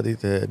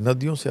आच्छादित है,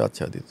 नदियों से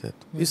आच्छादित है।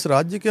 तो इस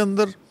राज्य के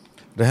अंदर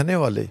रहने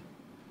वाले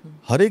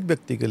हर एक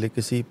व्यक्ति के लिए,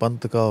 किसी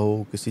पंथ का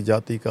हो, किसी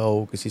जाति का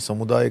हो, किसी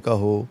समुदाय का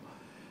हो,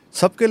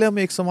 सबके लिए हम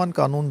एक समान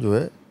कानून जो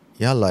है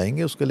यहाँ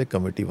लाएंगे, उसके लिए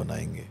कमेटी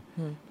बनाएंगे।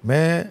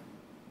 मैं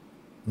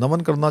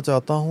नमन करना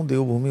चाहता हूँ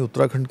देवभूमि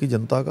उत्तराखंड की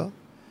जनता का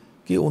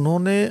कि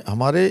उन्होंने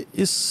हमारे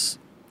इस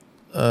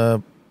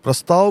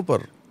प्रस्ताव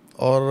पर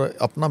और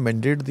अपना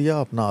मैंडेट दिया,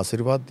 अपना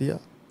आशीर्वाद दिया,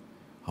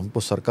 हमको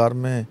सरकार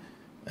में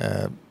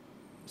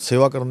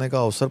सेवा करने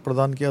का अवसर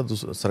प्रदान किया,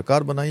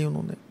 सरकार बनाई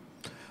उन्होंने।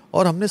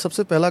 और हमने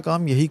सबसे पहला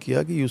काम यही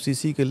किया कि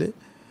यूसीसी के लिए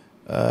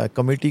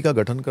कमेटी का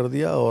गठन कर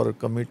दिया और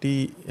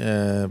कमेटी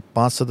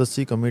 5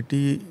 सदस्यीय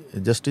कमेटी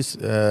जस्टिस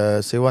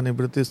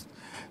सेवानिवृत्त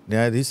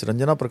न्यायाधीश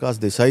रंजना प्रकाश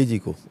देसाई जी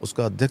को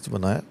उसका अध्यक्ष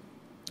बनाया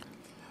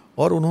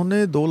और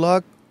उन्होंने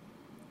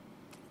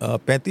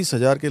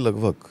 2,35,000 के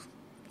लगभग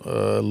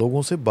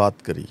लोगों से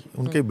बात करी,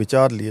 उनके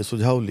विचार लिए,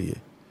 सुझाव लिए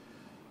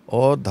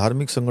और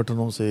धार्मिक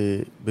संगठनों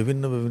से,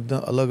 विभिन्न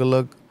अलग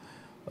अलग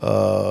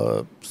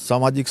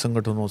सामाजिक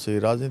संगठनों से,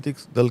 राजनीतिक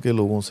दल के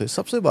लोगों से,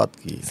 सबसे बात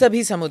की है,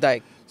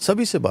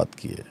 सभी से बात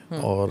की है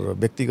और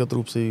व्यक्तिगत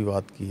रूप से भी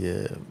बात की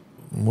है,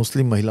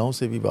 मुस्लिम महिलाओं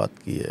से भी बात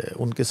की है,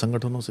 उनके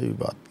संगठनों से भी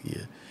बात की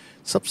है।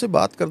 सबसे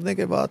बात करने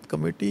के बाद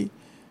कमेटी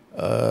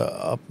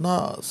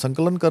अपना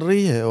संकलन कर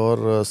रही है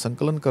और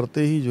संकलन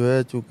करते ही जो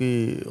है,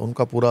 चूँकि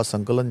उनका पूरा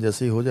संकलन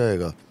जैसे ही हो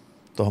जाएगा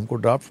तो हमको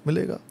ड्राफ्ट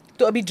मिलेगा।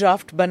 तो अभी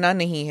ड्राफ्ट बना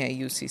नहीं है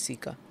यूसीसी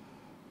का?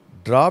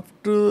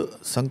 ड्राफ्ट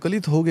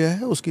संकलित हो गया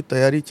है, उसकी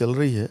तैयारी चल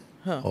रही है।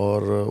 हाँ।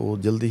 और वो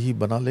जल्दी ही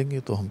बना लेंगे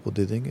तो हमको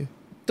दे देंगे।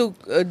 तो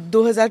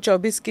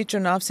 2024 के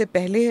चुनाव से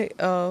पहले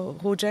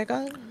हो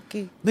जाएगा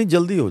कि नहीं?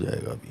 जल्दी हो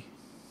जाएगा अभी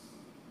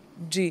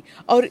जी।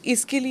 और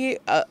इसके लिए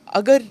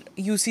अगर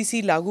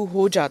यूसीसी लागू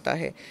हो जाता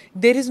है,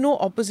 देयर इज नो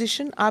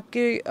ऑपोजिशन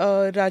आपके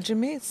राज्य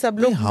में? सब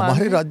लोग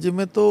हमारे राज्य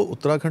में तो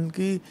उत्तराखंड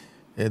की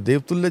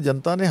देवतुल्य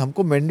जनता ने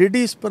हमको मैंडेट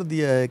ही इस पर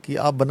दिया है कि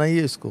आप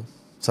बनाइए, इसको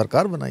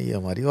सरकार बनाइए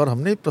हमारी, और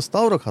हमने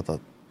प्रस्ताव रखा था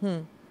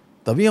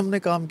तभी हमने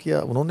काम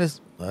किया। उन्होंने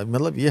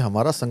मतलब ये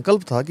हमारा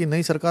संकल्प था कि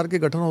नई सरकार के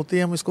गठन होते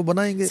ही हम इसको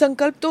बनाएंगे।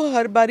 संकल्प तो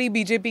हर बारी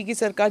बीजेपी की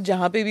सरकार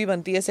जहाँ पे भी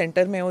बनती है,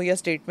 सेंटर में हो या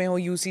स्टेट में हो,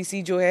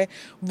 यूसीसी जो है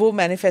वो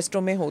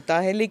मैनिफेस्टो में होता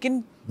है,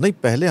 लेकिन नहीं,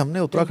 पहले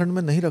हमने उत्तराखंड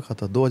में नहीं रखा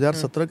था।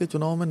 2017 के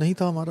चुनाव में नहीं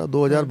था हमारा,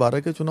 2012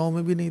 के चुनाव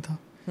में भी नहीं था,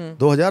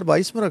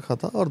 2022 में रखा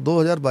था और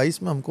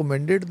 2022 में हमको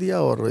मैंडेट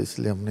दिया और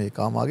इसलिए हमने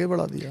काम आगे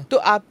बढ़ा दिया। तो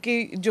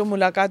आपकी जो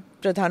मुलाकात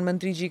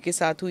प्रधानमंत्री जी के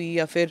साथ हुई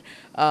या फिर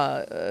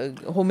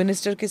होम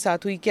मिनिस्टर के साथ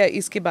हुई, क्या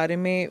इसके बारे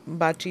में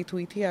बातचीत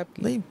हुई थी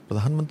आपकी? नहीं,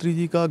 प्रधानमंत्री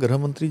जी का, गृह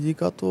मंत्री जी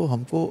का तो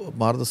हमको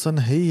मार्गदर्शन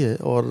है ही है।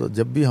 और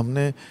जब भी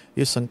हमने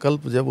ये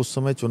संकल्प जब उस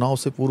समय चुनाव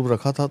से पूर्व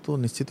रखा था तो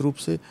निश्चित रूप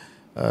से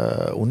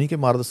उन्हीं के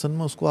मार्गदर्शन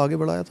में उसको आगे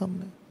बढ़ाया था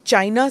हमने।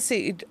 चाइना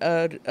से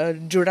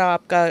जुड़ा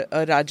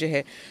आपका राज्य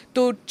है,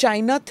 तो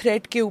चाइना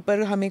थ्रेट के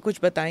ऊपर हमें कुछ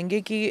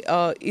बताएंगे कि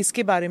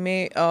इसके बारे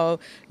में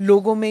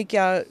लोगों में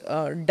क्या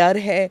डर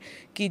है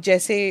कि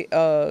जैसे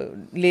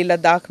लेह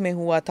लद्दाख में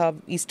हुआ था,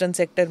 ईस्टर्न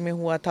सेक्टर में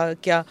हुआ था,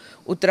 क्या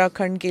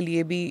उत्तराखंड के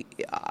लिए भी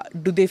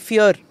डू दे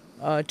फियर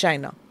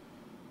चाइना?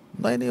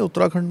 नहीं,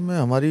 उत्तराखंड में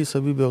हमारी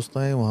सभी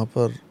व्यवस्थाएं वहाँ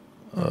पर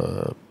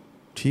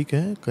ठीक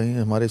हैं। कहीं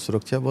हमारे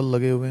सुरक्षा बल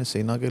लगे हुए हैं,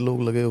 सेना के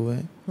लोग लगे हुए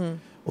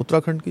हैं।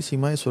 उत्तराखंड की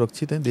सीमाएं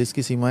सुरक्षित हैं, देश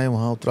की सीमाएं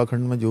वहाँ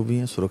उत्तराखंड में जो भी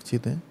हैं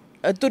सुरक्षित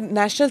हैं। तो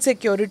नेशनल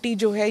सिक्योरिटी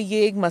जो है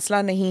ये एक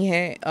मसला नहीं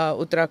है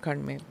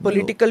उत्तराखंड में,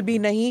 पॉलिटिकल भी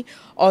नहीं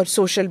और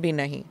सोशल भी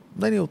नहीं?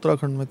 नहीं,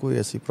 उत्तराखंड में कोई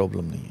ऐसी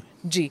प्रॉब्लम नहीं है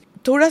जी।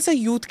 थोड़ा सा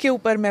यूथ के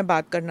ऊपर मैं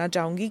बात करना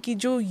चाहूँगी कि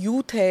जो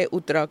यूथ है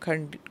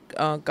उत्तराखंड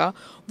का,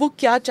 वो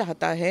क्या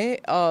चाहता है,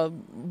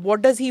 what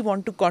does he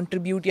want to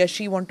contribute या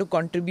she want to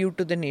contribute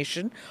to the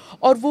nation,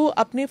 और वो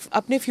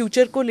अपने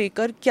फ्यूचर को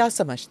लेकर क्या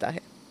समझता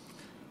है?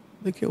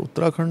 देखिए,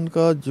 उत्तराखंड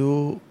का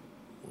जो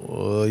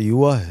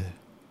युवा है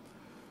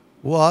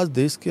वो आज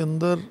देश के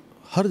अंदर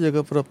हर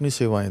जगह पर अपनी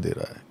सेवाएं दे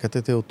रहा है।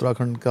 कहते थे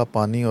उत्तराखंड का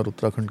पानी और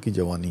उत्तराखंड की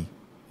जवानी।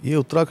 ये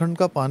उत्तराखंड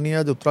का पानी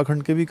आज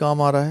उत्तराखंड के भी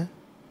काम आ रहा है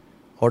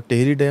और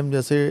टिहरी डैम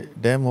जैसे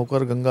डैम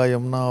होकर गंगा,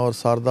 यमुना और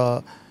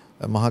शारदा,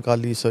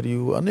 महाकाली,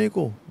 सरयू,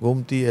 अनेकों,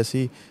 गोमती,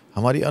 ऐसी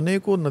हमारी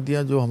अनेकों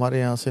नदियां जो हमारे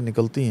यहाँ से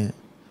निकलती हैं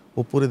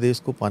वो पूरे देश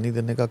को पानी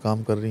देने का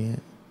काम कर रही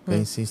हैं।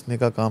 कहीं सींचने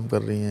का काम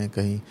कर रही हैं,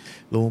 कहीं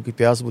लोगों की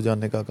प्यास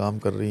बुझाने का काम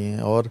कर रही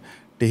हैं, और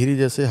टिहरी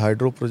जैसे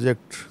हाइड्रो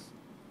प्रोजेक्ट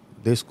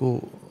देश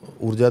को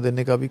ऊर्जा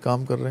देने का भी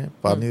काम कर रहे हैं,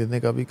 पानी देने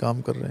का भी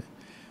काम कर रहे हैं।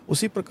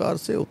 उसी प्रकार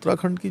से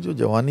उत्तराखंड की जो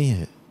जवानी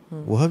है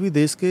वह भी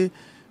देश के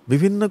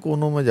विभिन्न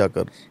कोनों में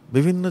जाकर,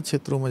 विभिन्न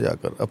क्षेत्रों में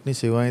जाकर अपनी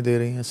सेवाएं दे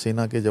रही हैं।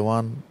 सेना के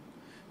जवान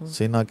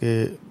सेना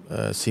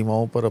के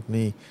सीमाओं पर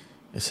अपनी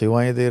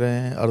सेवाएं दे रहे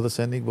हैं,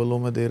 अर्धसैनिक बलों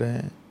में दे रहे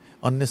हैं,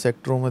 अन्य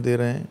सेक्टरों में दे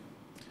रहे हैं।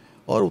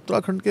 और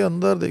उत्तराखंड के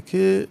अंदर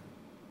देखिए,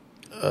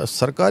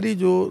 सरकारी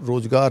जो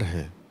रोजगार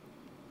है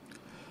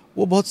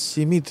वो बहुत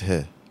सीमित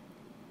है।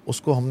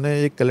 उसको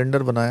हमने एक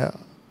कैलेंडर बनाया,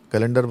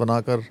 कैलेंडर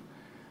बनाकर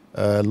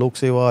लोक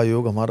सेवा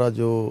आयोग हमारा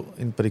जो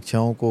इन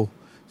परीक्षाओं को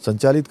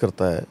संचालित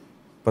करता है,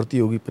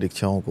 प्रतियोगी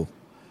परीक्षाओं को,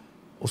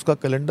 उसका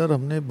कैलेंडर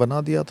हमने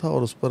बना दिया था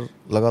और उस पर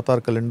लगातार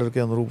कैलेंडर के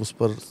अनुरूप उस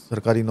पर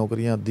सरकारी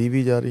नौकरियां दी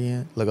भी जा रही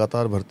हैं,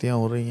 लगातार भर्तियां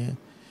हो रही हैं।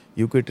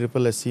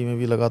 UKSSC में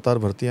भी लगातार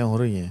भर्तियां हो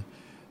रही हैं।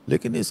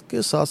 लेकिन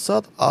इसके साथ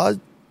साथ आज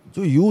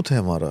जो यूथ है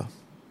हमारा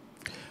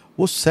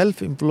वो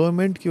सेल्फ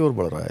एम्प्लॉयमेंट की ओर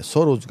बढ़ रहा है।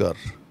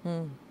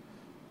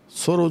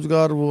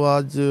 स्वरोजगार वो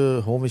आज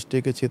होम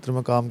स्टे के क्षेत्र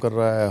में काम कर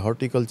रहा है,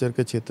 हॉर्टिकल्चर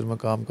के क्षेत्र में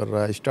काम कर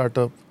रहा है,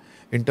 स्टार्टअप,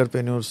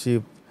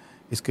 एंटरप्रेन्योरशिप।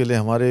 इसके लिए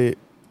हमारे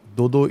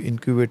 2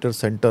 इनक्यूबेटर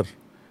सेंटर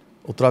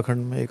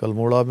उत्तराखंड में, एक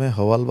अल्मोड़ा में,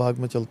 हवालबाग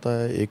में चलता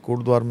है, एक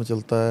कोटद्वार में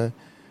चलता है।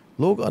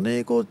 लोग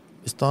अनेकों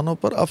स्थानों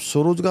पर अब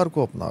स्वरोजगार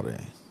को अपना रहे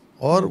हैं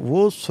और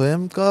वो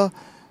स्वयं का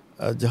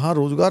जहाँ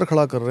रोजगार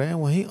खड़ा कर रहे हैं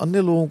वहीं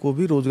अन्य लोगों को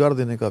भी रोजगार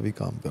देने का भी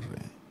काम कर रहे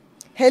हैं।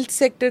 हेल्थ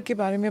सेक्टर के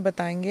बारे में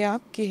बताएंगे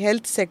आप कि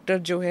हेल्थ सेक्टर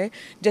जो है,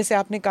 जैसे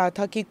आपने कहा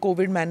था कि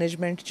कोविड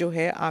मैनेजमेंट जो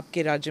है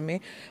आपके राज्य में,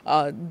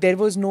 देयर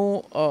वाज नो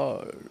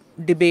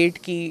डिबेट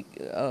कि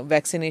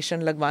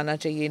वैक्सीनेशन लगवाना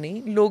चाहिए,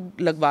 नहीं, लोग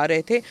लगवा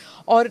रहे थे।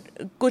 और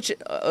कुछ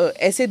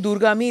ऐसे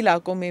दूरगामी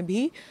इलाकों में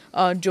भी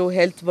जो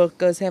हेल्थ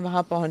वर्कर्स हैं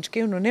वहाँ पहुँच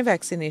के उन्होंने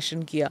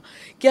वैक्सीनेशन किया।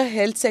 क्या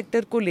हेल्थ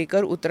सेक्टर को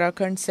लेकर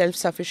उत्तराखंड सेल्फ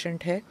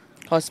सफिशिएंट है?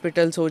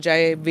 हॉस्पिटल्स हो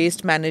जाए,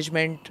 वेस्ट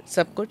मैनेजमेंट,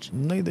 सब कुछ?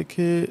 नहीं,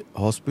 देखिए,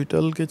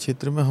 हॉस्पिटल के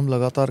क्षेत्र में हम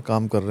लगातार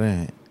काम कर रहे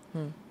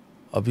हैं।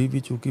 अभी भी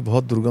चूँकि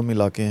बहुत दुर्गम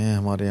इलाके हैं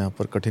हमारे यहाँ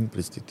पर, कठिन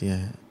परिस्थितियाँ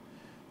हैं।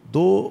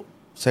 दो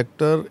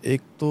सेक्टर,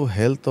 एक तो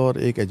हेल्थ और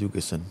एक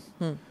एजुकेशन,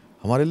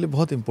 हमारे लिए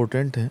बहुत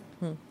इम्पोर्टेंट है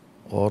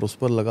और उस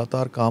पर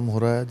लगातार काम हो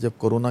रहा है। जब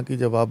कोरोना की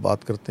जब आप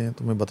बात करते हैं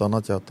तो मैं बताना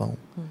चाहता हूँ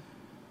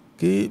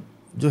कि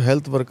जो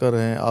हेल्थ वर्कर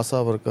हैं,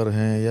 आशा वर्कर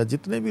हैं, या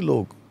जितने भी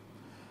लोग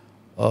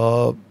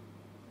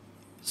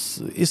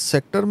इस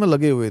सेक्टर में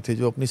लगे हुए थे,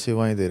 जो अपनी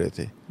सेवाएं दे रहे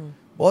थे,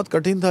 बहुत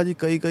कठिन था जी।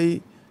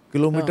 कई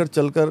किलोमीटर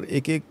चलकर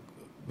एक एक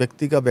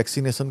व्यक्ति का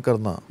वैक्सीनेशन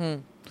करना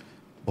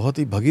बहुत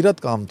ही भगीरथ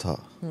काम था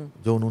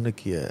जो उन्होंने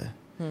किया है।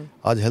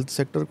 आज हेल्थ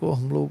सेक्टर को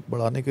हम लोग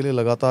बढ़ाने के लिए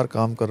लगातार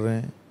काम कर रहे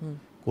हैं,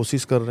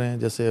 कोशिश कर रहे हैं।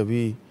 जैसे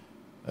अभी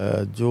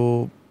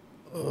जो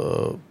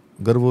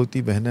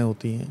गर्भवती बहनें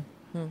होती हैं,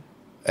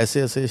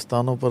 ऐसे ऐसे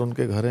स्थानों पर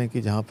उनके घर हैं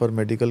कि जहाँ पर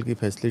मेडिकल की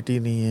फैसिलिटी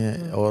नहीं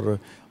है और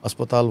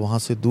अस्पताल वहाँ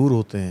से दूर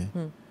होते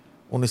हैं।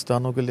 उन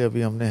स्थानों के लिए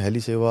अभी हमने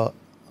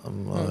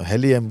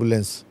हेली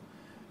एम्बुलेंस,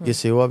 ये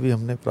सेवा भी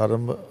हमने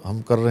प्रारंभ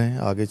हम कर रहे हैं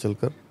आगे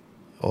चलकर।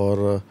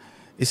 और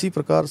इसी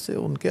प्रकार से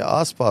उनके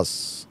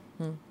आसपास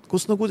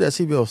कुछ न कुछ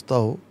ऐसी व्यवस्था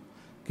हो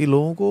कि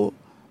लोगों को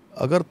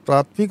अगर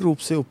प्राथमिक रूप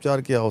से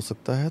उपचार की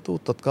आवश्यकता है तो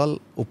तत्काल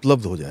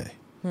उपलब्ध हो जाए।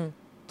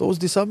 तो उस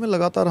दिशा में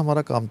लगातार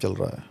हमारा काम चल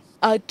रहा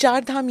है।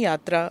 चार धाम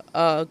यात्रा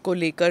को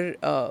लेकर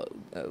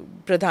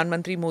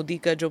प्रधानमंत्री मोदी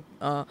का जो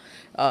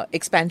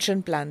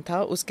एक्सपेंशन प्लान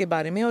था उसके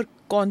बारे में, और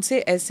कौन से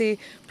ऐसे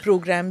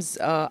प्रोग्राम्स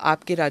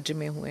आपके राज्य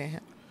में हुए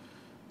हैं?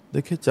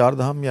 देखिए, चार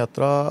धाम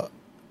यात्रा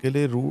के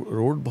लिए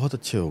रोड बहुत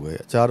अच्छे हो गए।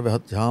 चार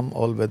धाम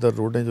ऑल वेदर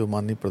रोड हैं जो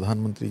माननीय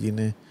प्रधानमंत्री जी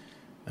ने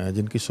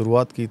जिनकी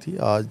शुरुआत की थी।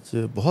 आज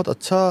बहुत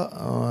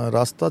अच्छा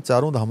रास्ता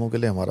चारों धामों के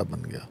लिए हमारा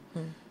बन गया।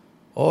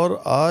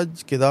 और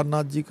आज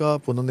केदारनाथ जी का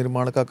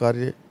पुनर्निर्माण का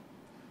कार्य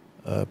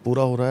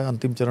पूरा हो रहा है,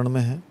 अंतिम चरण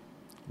में है।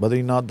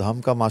 बद्रीनाथ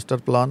धाम का मास्टर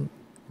प्लान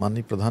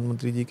माननीय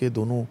प्रधानमंत्री जी के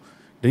दोनों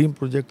ड्रीम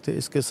प्रोजेक्ट थे।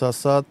 इसके साथ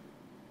साथ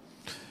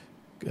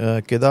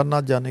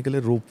केदारनाथ जाने के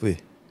लिए रोपवे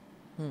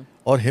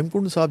और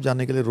हेमकुंड साहब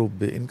जाने के लिए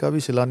रोपवे, इनका भी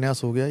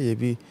शिलान्यास हो गया। ये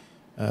भी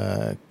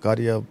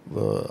कार्य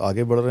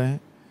आगे बढ़ रहे हैं।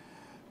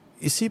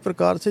 इसी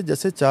प्रकार से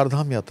जैसे चार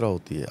धाम यात्रा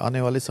होती है,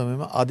 आने वाले समय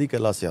में आदि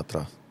कैलाश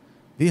यात्रा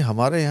भी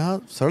हमारे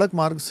यहाँ सड़क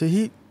मार्ग से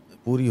ही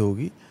पूरी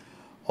होगी।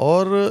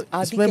 और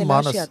इसमें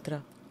मानस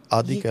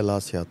आदि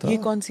कैलाश यात्रा, ये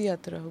कौन सी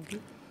यात्रा होगी?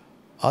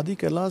 आदि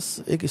कैलाश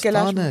एक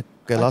स्थान है,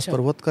 कैलाश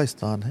पर्वत का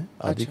स्थान है।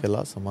 आदि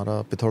कैलाश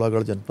हमारा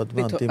पिथौरागढ़ जनपद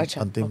में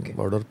अंतिम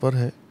बॉर्डर पर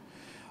है।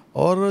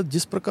 और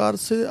जिस प्रकार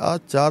से आज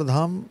चार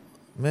धाम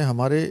में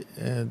हमारे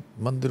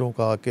मंदिरों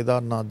का,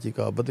 केदारनाथ जी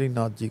का,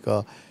 बद्रीनाथ जी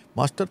का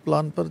मास्टर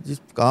प्लान पर जिस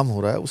काम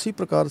हो रहा है, उसी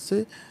प्रकार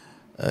से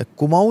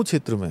कुमाऊं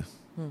क्षेत्र में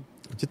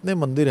जितने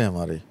मंदिर हैं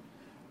हमारे,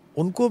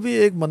 उनको भी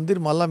एक मंदिर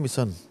माला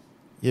मिशन,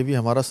 ये भी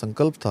हमारा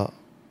संकल्प था,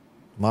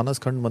 मानस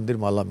खंड मंदिर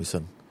माला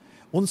मिशन।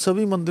 उन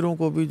सभी मंदिरों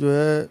को भी जो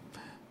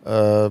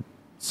है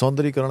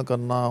सौंदर्यीकरण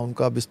करना,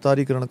 उनका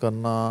विस्तारीकरण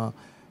करना,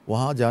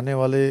 वहाँ जाने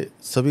वाले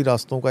सभी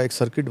रास्तों का एक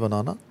सर्किट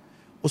बनाना,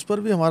 उस पर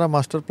भी हमारा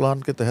मास्टर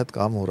प्लान के तहत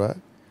काम हो रहा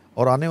है।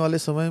 और आने वाले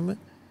समय में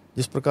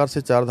जिस प्रकार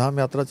से चार धाम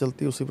यात्रा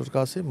चलती है, उसी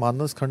प्रकार से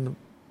मानस खंड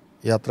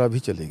यात्रा भी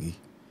चलेगी।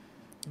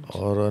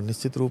 और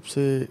निश्चित रूप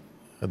से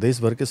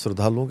देश भर के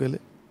श्रद्धालुओं के लिए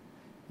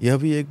यह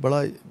भी एक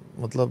बड़ा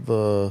मतलब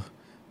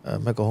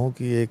मैं कहूँ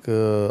कि एक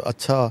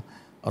अच्छा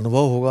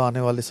अनुभव होगा। आने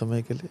वाले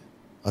समय के लिए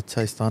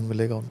अच्छा स्थान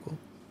मिलेगा उनको।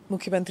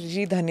 मुख्यमंत्री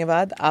जी,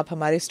 धन्यवाद, आप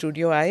हमारे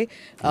स्टूडियो आए।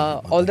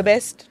 ऑल द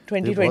बेस्ट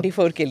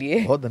 2024 के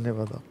लिए। बहुत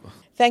धन्यवाद आपका।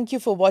 Thank you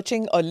for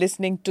watching or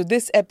listening to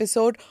this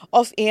episode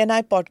of ANI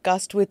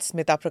Podcast with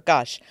Smita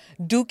Prakash.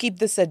 Do keep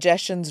the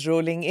suggestions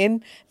rolling in.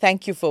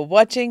 Thank you for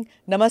watching.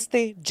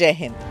 Namaste. Jai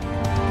Hind.